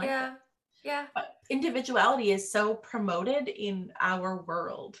 like, I don't like Yeah. that. Yeah. But individuality is so promoted in our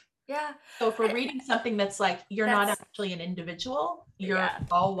world. Yeah. So if we're reading something that's like, you're not actually an individual, you're Yeah.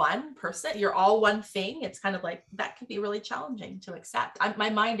 all one person, you're all one thing, it's kind of like, that can be really challenging to accept. My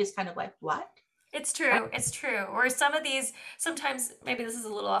mind is kind of like, what? It's true. It's true. Or some of these, sometimes, maybe this is a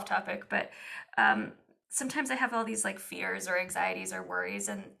little off topic, but sometimes I have all these like fears or anxieties or worries,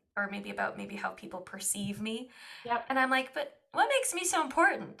 and or maybe about how people perceive me. Yep. And I'm like, but what makes me so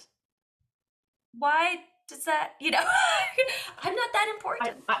important? Why does that, you know, I'm not that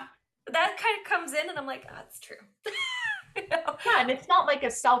important. That kind of comes in and I'm like, oh, that's true. You know? Yeah, and it's not like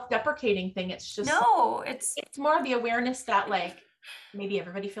a self-deprecating thing. It's just no, it's more of the awareness that like maybe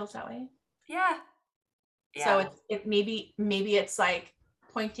everybody feels that way. Yeah. So it maybe it's like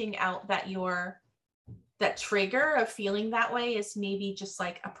pointing out that that trigger of feeling that way is maybe just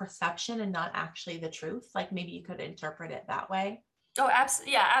like a perception and not actually the truth. Like maybe you could interpret it that way. Oh,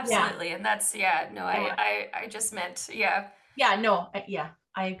 absolutely. Yeah, absolutely. Yeah. And that's, no, yeah. I just meant, Yeah, no,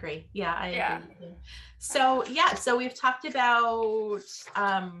 I agree. Yeah, I agree. So, so we've talked about,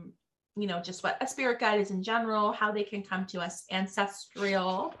 you know, just what a spirit guide is in general, how they can come to us,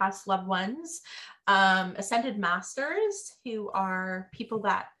 ancestral, past loved ones, ascended masters, who are people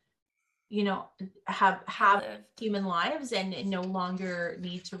that, you know, have human lives and no longer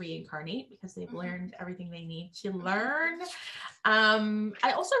need to reincarnate because they've learned everything they need to learn.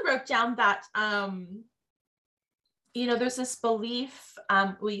 I also wrote down that, you know, there's this belief,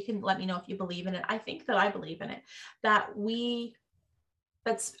 well, you can let me know if you believe in it. I think that I believe in it, that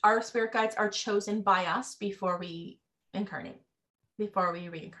our spirit guides are chosen by us before we reincarnate.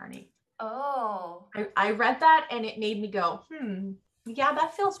 Oh. I read that and it made me go, yeah,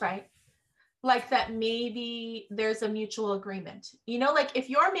 that feels right. Like that maybe there's a mutual agreement. You know, like if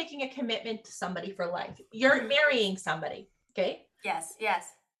you're making a commitment to somebody for life, you're marrying somebody, okay? Yes.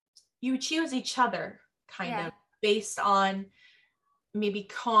 You choose each other kind of based on maybe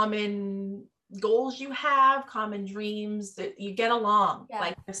common goals you have, common dreams, that you get along.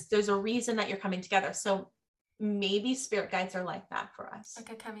 Like there's a reason that you're coming together. So maybe spirit guides are like that for us.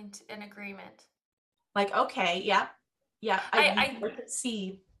 Like coming to an agreement. Like, okay, yeah. I could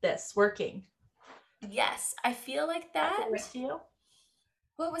see this working. Yes, I feel like that. To you?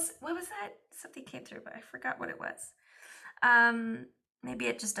 What was that? Something came through, but I forgot what it was. Maybe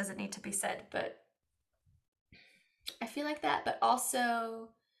it just doesn't need to be said, but I feel like that. But also,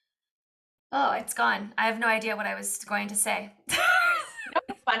 oh, it's gone. I have no idea what I was going to say. You know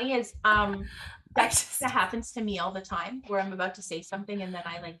what's funny is that happens to me all the time, where I'm about to say something and then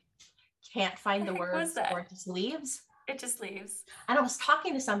I like can't find the words, or it just leaves. It just leaves. And I was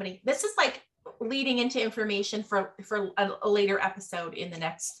talking to somebody. This is like leading into information for a later episode in the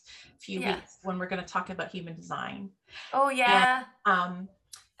next few weeks when we're going to talk about human design. Oh yeah. And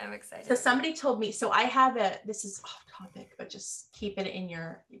I'm excited. So somebody told me, so I have this is off topic, but just keep it in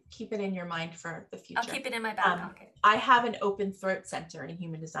your mind for the future. I'll keep it in my back pocket. I have an open throat center in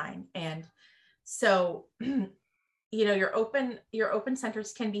human design. And so, your open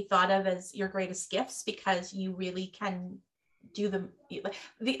centers can be thought of as your greatest gifts, because you really can do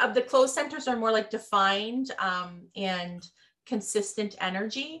the closed centers are more like defined and consistent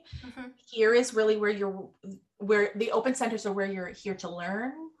energy. Here is really where the open centers are, where you're here to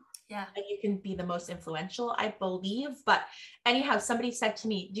learn. Yeah. And you can be the most influential, I believe. But anyhow, somebody said to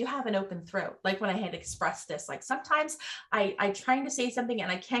me, do you have an open throat? Like when I had expressed this, like sometimes I trying to say something and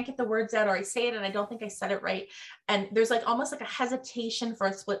I can't get the words out, or I say it and I don't think I said it right. And there's like almost like a hesitation for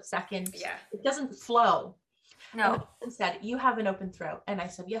a split second. Yeah. It doesn't flow. No. And the person said, you have an open throat. And I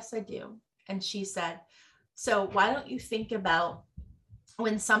said, yes, I do. And she said, so why don't you think about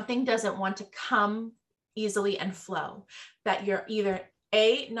when something doesn't want to come easily and flow, that you're either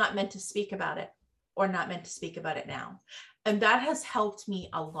not meant to speak about it or not meant to speak about it now. And that has helped me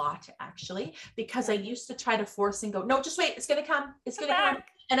a lot, actually, because I used to try to force and go, no, just wait, it's going to come. It's going to come.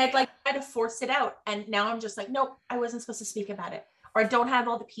 And I'd like try to force it out. And now I'm just like, nope, I wasn't supposed to speak about it, or I don't have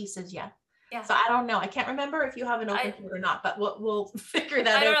all the pieces yet. Yeah. So I don't know. I can't remember if you have an open throat or not, but we'll figure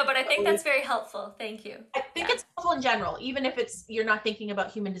that out. I don't know, but I think that's very helpful. Thank you. I think it's helpful in general, even if you're not thinking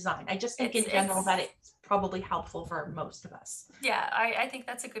about human design. I just think in general that it's probably helpful for most of us. Yeah, I think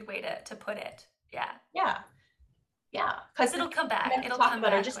that's a good way to put it. Yeah. Yeah. Yeah. Because it'll come back. It'll talk come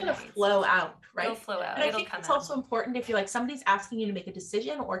about back. It's just going to flow out, right? It'll flow out. And I think it's also important if you're like, somebody's asking you to make a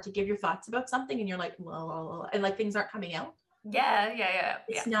decision or to give your thoughts about something, and you're like, well, and like things aren't coming out. Yeah.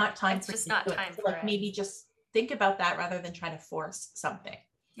 It's not time. It's just not time for it. Maybe just think about that rather than try to force something.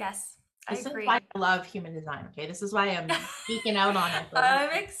 Yes. This is why I love human design. Okay, this is why I'm geeking out on it.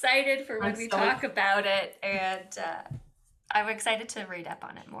 I'm excited for when we talk about it, and I'm excited to read up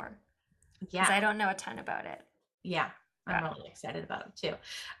on it more. Yeah, because I don't know a ton about it. Yeah, I'm really excited about it too.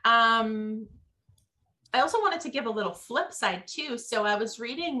 I also wanted to give a little flip side too. So I was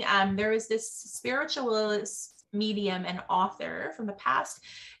reading. There is this spiritualist medium and author from the past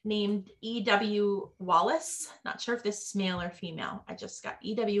named E.W. Wallace. Not sure if this is male or female. I just got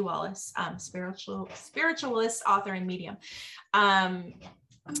E.W. Wallace, spiritualist, author, and medium. And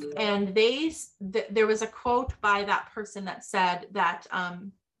there was a quote by that person that said that,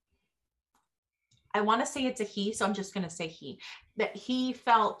 I want to say it's a he, so I'm just going to say he, that he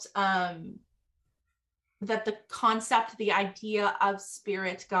felt that the concept, the idea of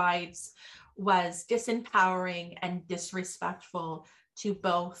spirit guides was disempowering and disrespectful to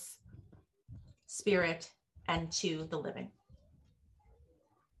both spirit and to the living.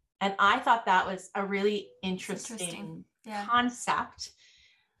 And I thought that was a really interesting concept,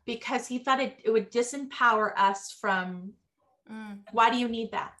 because he thought it would disempower us from, why do you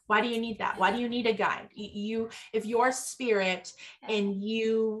need that? Why do you need that? Why do you need a guide? If you're spirit and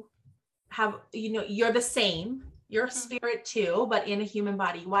you have, you're the same, you're a spirit too, but in a human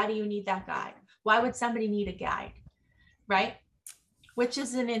body. Why do you need that guide? Why would somebody need a guide? Right? Which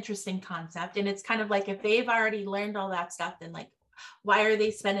is an interesting concept. And it's kind of like, if they've already learned all that stuff, then like, why are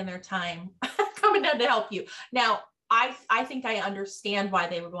they spending their time coming down to help you? Now, I think I understand why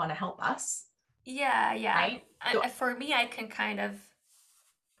they would want to help us. Yeah. Right? For me, I can kind of,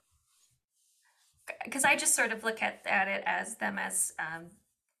 because I just sort of look at it as them as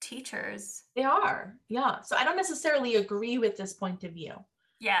teachers. They are, yeah. So I don't necessarily agree with this point of view.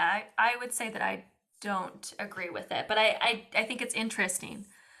 Yeah, I would say that I don't agree with it, but I think it's interesting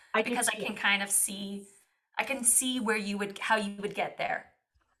because I can kind of see, I can see how you would get there.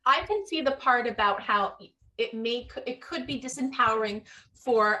 I can see the part about how it could be disempowering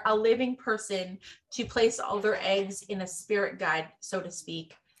for a living person to place all their eggs in a spirit guide, so to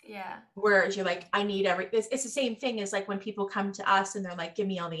speak. Yeah. Whereas you're like, I need it's the same thing as like when people come to us and they're like, give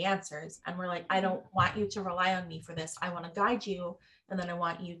me all the answers. And we're like, I don't want you to rely on me for this. I want to guide you. And then I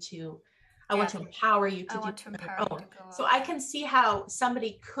want to empower you to do it on your own. So I can see how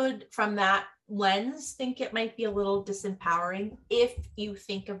somebody could, from that lens, think it might be a little disempowering if you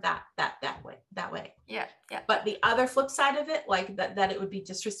think of that way. Yeah. But the other flip side of it, like that it would be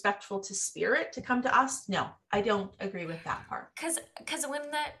disrespectful to spirit to come to us. No, I don't agree with that part. Because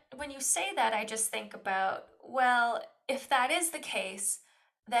when you say that, I just think about, well, if that is the case,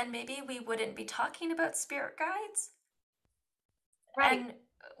 then maybe we wouldn't be talking about spirit guides. Right. And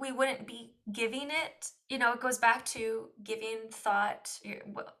we wouldn't be giving it, it goes back to giving thought,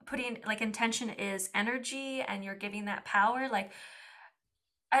 putting, like, intention is energy, and you're giving that power. Like,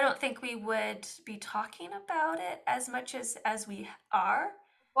 I don't think we would be talking about it as much as we are.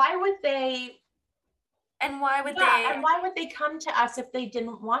 Why would they And why would and why would they come to us if they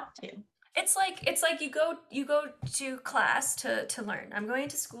didn't want to? It's like you go to class to learn. I'm going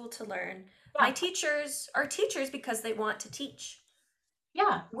to school to learn. Yeah. My teachers are teachers because they want to teach.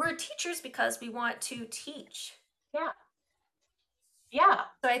 Yeah. We're teachers because we want to teach. Yeah. Yeah.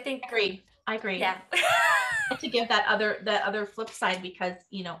 So I think I agree. Yeah. To give that other flip side, because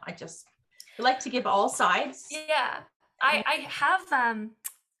I just like to give all sides. Yeah. I have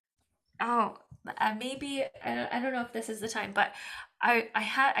maybe I don't know if this is the time, but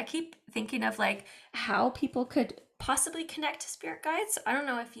I keep thinking of like how people could possibly connect to spirit guides. I don't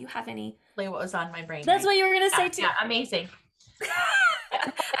know if you have any. What was on my brain. That's what you were gonna say too. Yeah, amazing.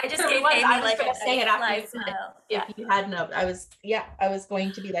 I just gave Amy like a say it after live smile. If you hadn't, I was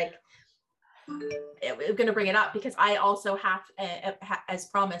going to be like, I'm going to bring it up because I also have, as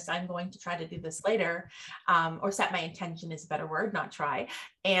promised, I'm going to try to do this later, or set my intention is a better word, not try,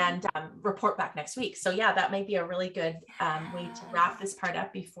 and report back next week. So yeah, that might be a really good way to wrap this part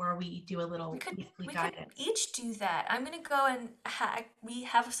up before we do a little weekly guidance. We could each do that. I'm going to go and we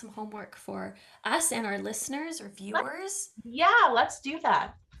have some homework for us and our listeners or viewers. Let's do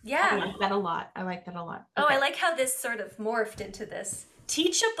that. Yeah. I like that a lot. Okay. Oh, I like how this sort of morphed into this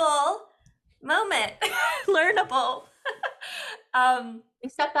teachable moment. Learnable. We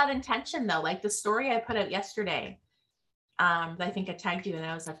set that intention though, like the story I put out yesterday. I think I tagged you and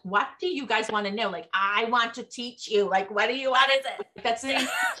I was like, what do you guys want to know? Like, I want to teach you. Like, what do you want? What is it? That's the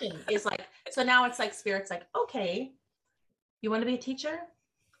intention. Is like, so now it's like Spirit's like, okay, you want to be a teacher?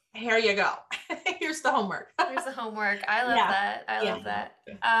 Here you go. Here's the homework. Here's the homework. I love that. I love that.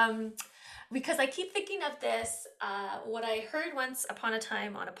 Because I keep thinking of this, what I heard once upon a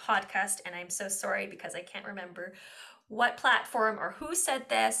time on a podcast, and I'm so sorry because I can't remember what platform or who said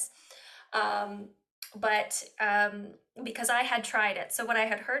this, but because I had tried it. So what I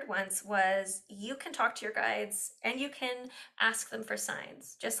had heard once was you can talk to your guides and you can ask them for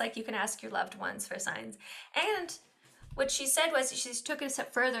signs, just like you can ask your loved ones for signs. And what she said was, she took it a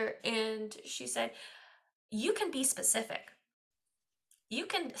step further and she said, you can be specific. You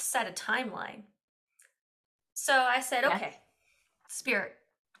can set a timeline. So I said, okay, Spirit,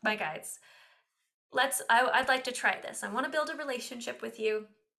 my guides, I'd like to try this. I want to build a relationship with you.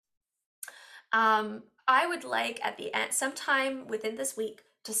 I would like at the end, sometime within this week,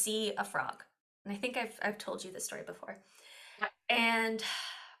 to see a frog. And I think I've told you this story before. And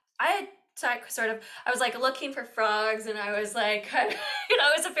I was like looking for frogs, and I was like,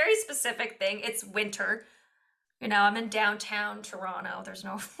 it's a very specific thing. It's winter. I'm in downtown Toronto. There's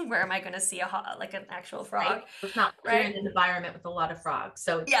where am I going to see an actual frog? Right. It's not in an environment with a lot of frogs.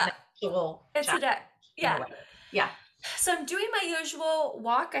 So it's yeah. So I'm doing my usual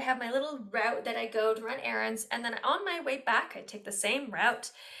walk. I have my little route that I go to run errands. And then on my way back, I take the same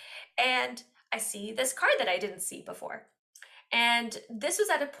route and I see this card that I didn't see before. And this was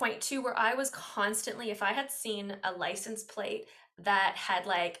at a point too where I was constantly, if I had seen a license plate that had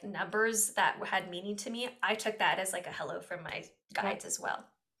like numbers that had meaning to me, I took that as like a hello from my guides as well.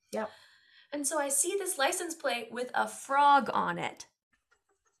 Yeah. And so I see this license plate with a frog on it.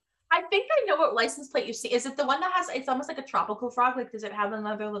 I think I know what license plate you see. Is it the one that has, it's almost like a tropical frog? Like, does it have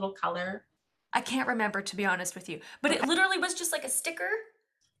another little color? I can't remember, to be honest with you. But it literally was just like a sticker.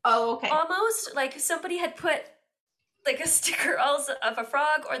 Oh, okay. Almost like somebody had put like a sticker also of a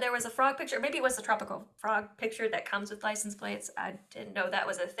frog, or there was a frog picture. Maybe it was a tropical frog picture that comes with license plates. I didn't know that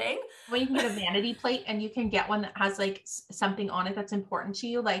was a thing. Well, you can get a vanity plate, and you can get one that has like something on it that's important to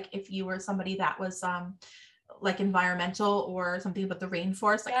you. Like if you were somebody that was like environmental or something about the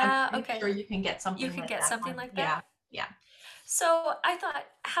rainforest. Like I'm sure you can get something. You can get something like that. Yeah. So I thought,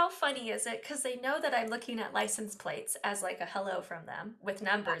 how funny is it? Because they know that I'm looking at license plates as like a hello from them with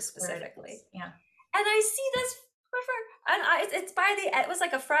numbers specifically. Yeah. And I see this and it was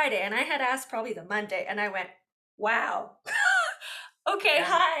like a Friday, and I had asked probably the Monday, and I went, wow. Okay,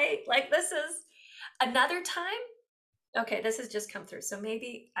 hi. Like this is another time. Okay, this has just come through. So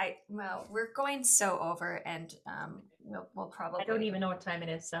maybe we're going so over, and we'll probably. I don't even know what time it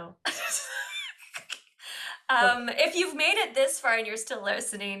is, so. If you've made it this far and you're still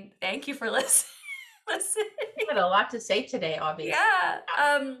listening, thank you for listening. You had a lot to say today, obviously.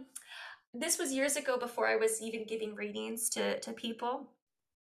 Yeah. This was years ago before I was even giving readings to people.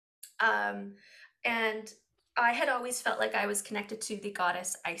 And I had always felt like I was connected to the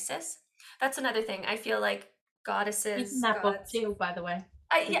goddess Isis. That's another thing. I feel like goddesses. It's in that book too, by the way.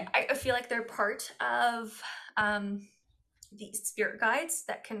 I feel like they're part of the spirit guides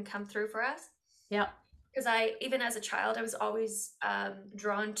that can come through for us. Yeah. Because even as a child, I was always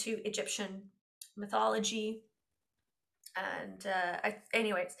drawn to Egyptian mythology. And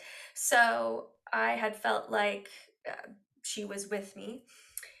anyways, so I had felt like she was with me.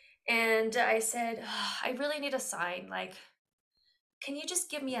 And I said, "Oh, I really need a sign. Like, can you just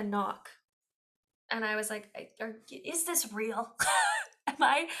give me a knock?" And I was like, is this real? Am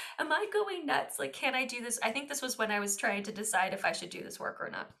I going nuts? Like, can I do this? I think this was when I was trying to decide if I should do this work or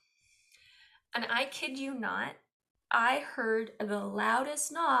not. And I kid you not, I heard the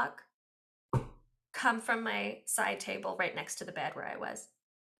loudest knock come from my side table right next to the bed where I was.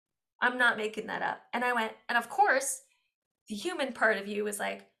 I'm not making that up. And I went, and of course, the human part of you was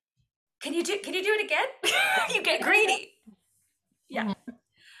like, can you do it again? You get greedy. Yeah.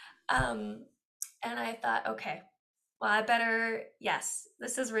 And I thought, okay, well, I better, yes,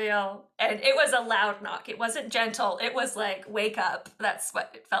 this is real. And it was a loud knock. It wasn't gentle. It was like, wake up. That's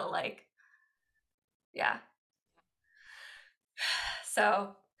what it felt like. Yeah.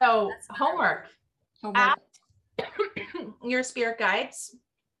 So homework. Ask your spirit guides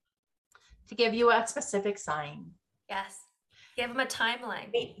to give you a specific sign. Yes. Give them a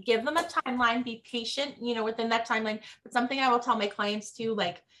timeline. Give them a timeline. Be patient, within that timeline. But something I will tell my clients too,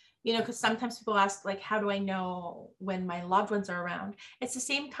 like, because sometimes people ask, like, how do I know when my loved ones are around? It's the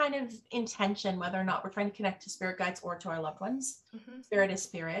same kind of intention, whether or not we're trying to connect to spirit guides or to our loved ones. Mm-hmm. Spirit is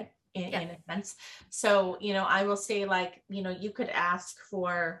spirit in a sense. So, I will say, like, you could ask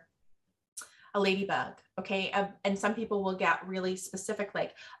for a ladybug. Okay. And some people will get really specific,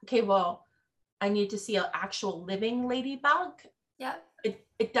 like, okay, well, I need to see an actual living ladybug. Yeah.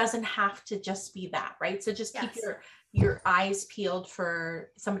 It doesn't have to just be that, right? So just keep your eyes peeled for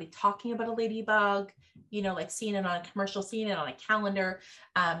somebody talking about a ladybug, like seeing it on a commercial, seeing it on a calendar,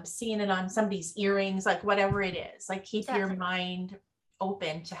 seeing it on somebody's earrings, like whatever it is, like keep your mind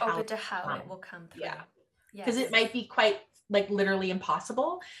open to how it will come through. Yeah. Because it might be quite like literally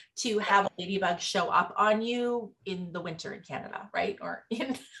impossible to have a ladybug show up on you in the winter in Canada, right? Or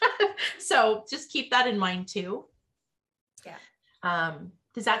so just keep that in mind too. Yeah.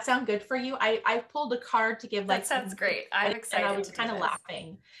 Does that sound good for you? I pulled a card to give, like, that sounds great. I'm excited. And I was kind of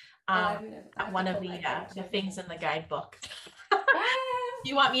laughing at one of the things in the guidebook. Do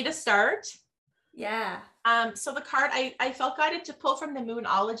you want me to start? Yeah. So the card I felt guided to pull from the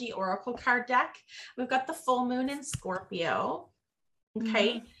Moonology Oracle card deck. We've got the full moon in Scorpio.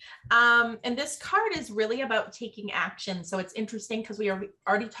 Okay. And this card is really about taking action. So it's interesting because we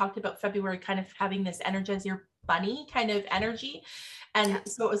already talked about February kind of having this Energize Your Bunny kind of energy. And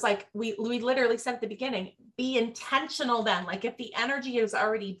so it was like, we literally said at the beginning, be intentional then. Like if the energy is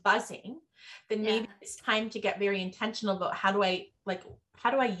already buzzing, then maybe it's time to get very intentional about how do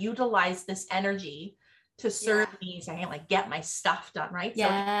I utilize this energy to serve me so I can like get my stuff done, right?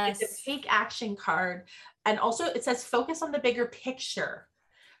 Yes. So it's a take action card. And also it says focus on the bigger picture.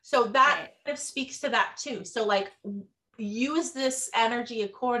 So that kind of speaks to that too. So like use this energy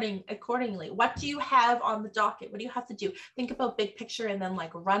accordingly. What do you have on the docket? What do you have to do? Think about big picture and then like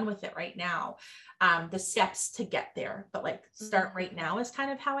run with it right now. The steps to get there, but like start right now is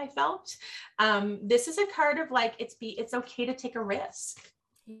kind of how I felt. This is a card of like, it's okay to take a risk.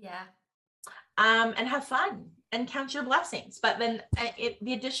 Yeah. And have fun and count your blessings. But then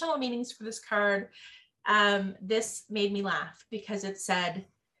the additional meanings for this card, this made me laugh because it said,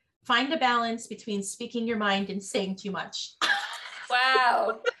 find a balance between speaking your mind and saying too much.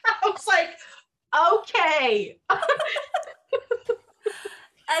 Wow. I was like, okay.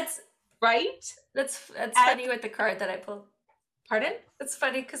 That's right. That's funny with the card that I pulled. Pardon? It's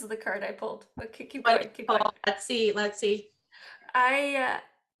funny because of the card I pulled. But keep going. Let's see.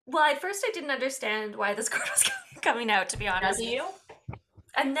 Well, at first I didn't understand why this card was coming out, to be honest. Does you?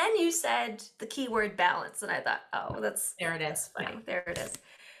 And then you said the keyword balance, and I thought, oh, there it is. Funny. Yeah. There it is.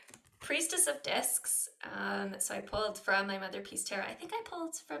 Priestess of Discs. So I pulled from my Mother Peace Tarot. I think I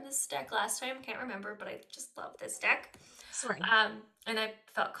pulled from this deck last time. Can't remember, but I just love this deck. Sorry. And I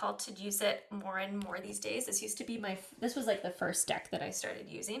felt called to use it more and more these days. This was like the first deck that I started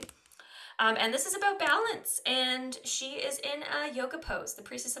using. And this is about balance, and she is in a yoga pose. The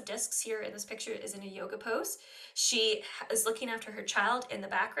Priestess of Discs here in this picture is in a yoga pose. She is looking after her child in the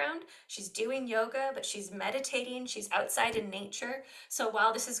background. She's doing yoga, but she's meditating. She's outside in nature. So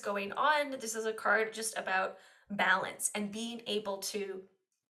while this is going on, this is a card just about balance and being able to,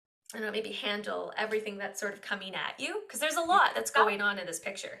 I don't know, maybe handle everything that's sort of coming at you, because there's a lot that's going on in this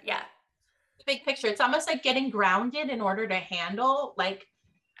picture. Yeah. Big picture. It's almost like getting grounded in order to handle, like,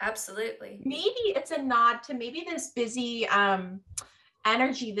 absolutely. Maybe it's a nod to maybe this busy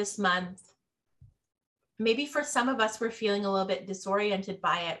energy this month. Maybe for some of us, we're feeling a little bit disoriented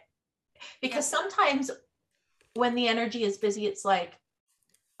by it, because sometimes when the energy is busy, it's like,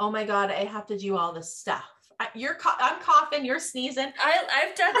 oh my God, I have to do all this stuff. I'm coughing, you're sneezing.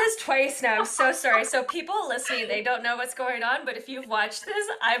 I've done this twice now. I'm so sorry. So people listening, they don't know what's going on, but if you've watched this,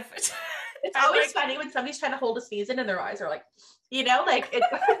 It's always funny when somebody's trying to hold a sneeze in and their eyes are like, like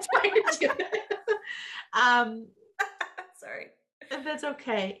it's trying to do it. Sorry. That's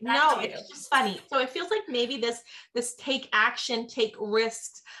okay. No, it's just funny. So it feels like maybe this take action, take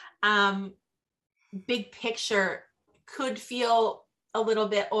risks, big picture could feel a little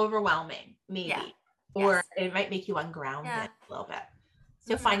bit overwhelming, maybe, or it might make you ungrounded a little bit.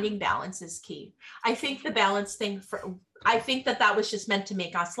 So finding balance is key. I think the balance thing I think that was just meant to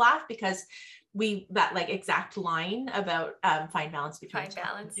make us laugh, because that like exact line about find balance between too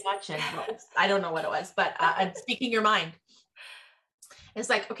much and I don't know what it was, but I'm speaking your mind. It's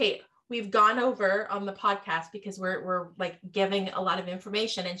like, okay, we've gone over on the podcast because we're like giving a lot of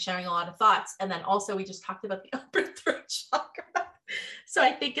information and sharing a lot of thoughts. And then also we just talked about the upper throat chakra. So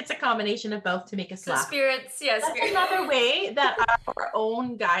I think it's a combination of both to make us laugh. Spirits, yes. That's another way that our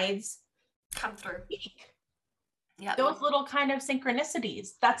own guides come through. Yeah. Those little kind of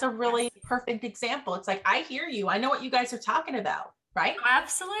synchronicities. That's a really perfect example. It's like, I hear you. I know what you guys are talking about, right?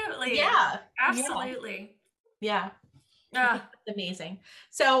 Absolutely. Yeah. Absolutely. Yeah. That's amazing.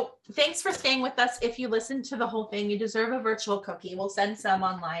 So thanks for staying with us. If you listened to the whole thing, you deserve a virtual cookie. We'll send some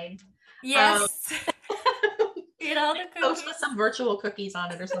online. Yes. Eat all the cookies. Post with some virtual cookies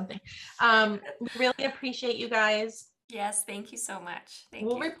on it or something. We really appreciate you guys. Yes, thank you so much.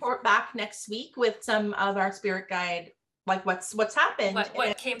 We'll report back next week with some of our spirit guide, like what's happened,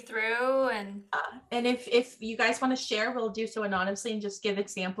 what came through, and if you guys want to share, we'll do so anonymously and just give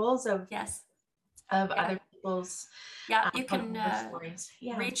examples of other people's. You can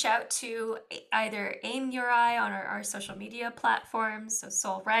reach out to either Aim Your Eye on our social media platforms, so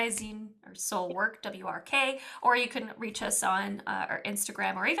Soul Rising or Soul Work, WRK, or you can reach us on our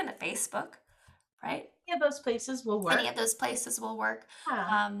Instagram or even at Facebook, right? Any of those places will work.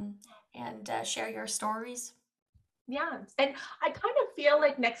 And share your stories. Yeah. And I kind of feel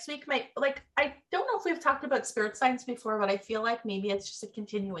like next week I don't know if we've talked about spirit signs before, but I feel like maybe it's just a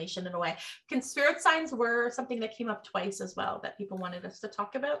continuation in a way. Spirit signs were something that came up twice as well that people wanted us to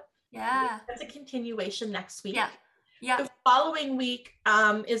talk about. Yeah. That's a continuation next week. Yeah. The following week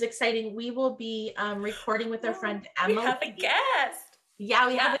is exciting. We will be recording with our friend Emily. We have a guest. Yeah,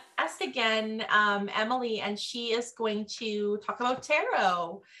 we have a guest again, Emily, and she is going to talk about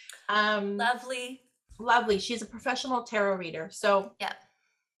tarot. Lovely. She's a professional tarot reader. So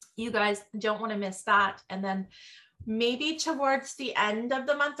you guys don't want to miss that. And then maybe towards the end of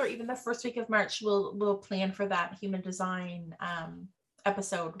the month or even the first week of March, we'll plan for that human design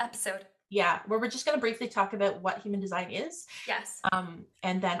episode. Yeah, where we're just going to briefly talk about what human design is. Yes.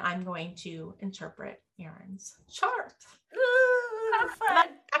 And then I'm going to interpret Erin's chart. Ooh, fun. I'm not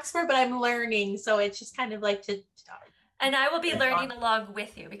an expert, but I'm learning. So it's just kind of like to... And I will be learning along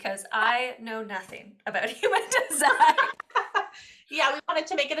with you because I know nothing about human design. Yeah, we wanted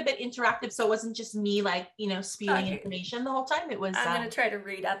to make it a bit interactive, so it wasn't just me spewing information the whole time. It was. I'm going to try to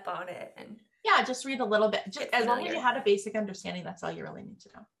read up on it and. Yeah, just read a little bit. Just as long as you had a basic understanding, that's all you really need to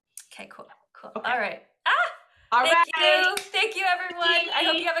know. Okay, cool. Okay. All right. All right. Thank you, everyone. I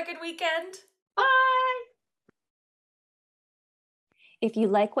hope you have a good weekend. Bye. If you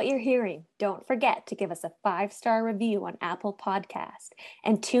like what you're hearing, don't forget to give us a 5-star review on Apple Podcast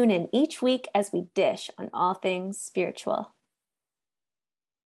and tune in each week as we dish on all things spiritual.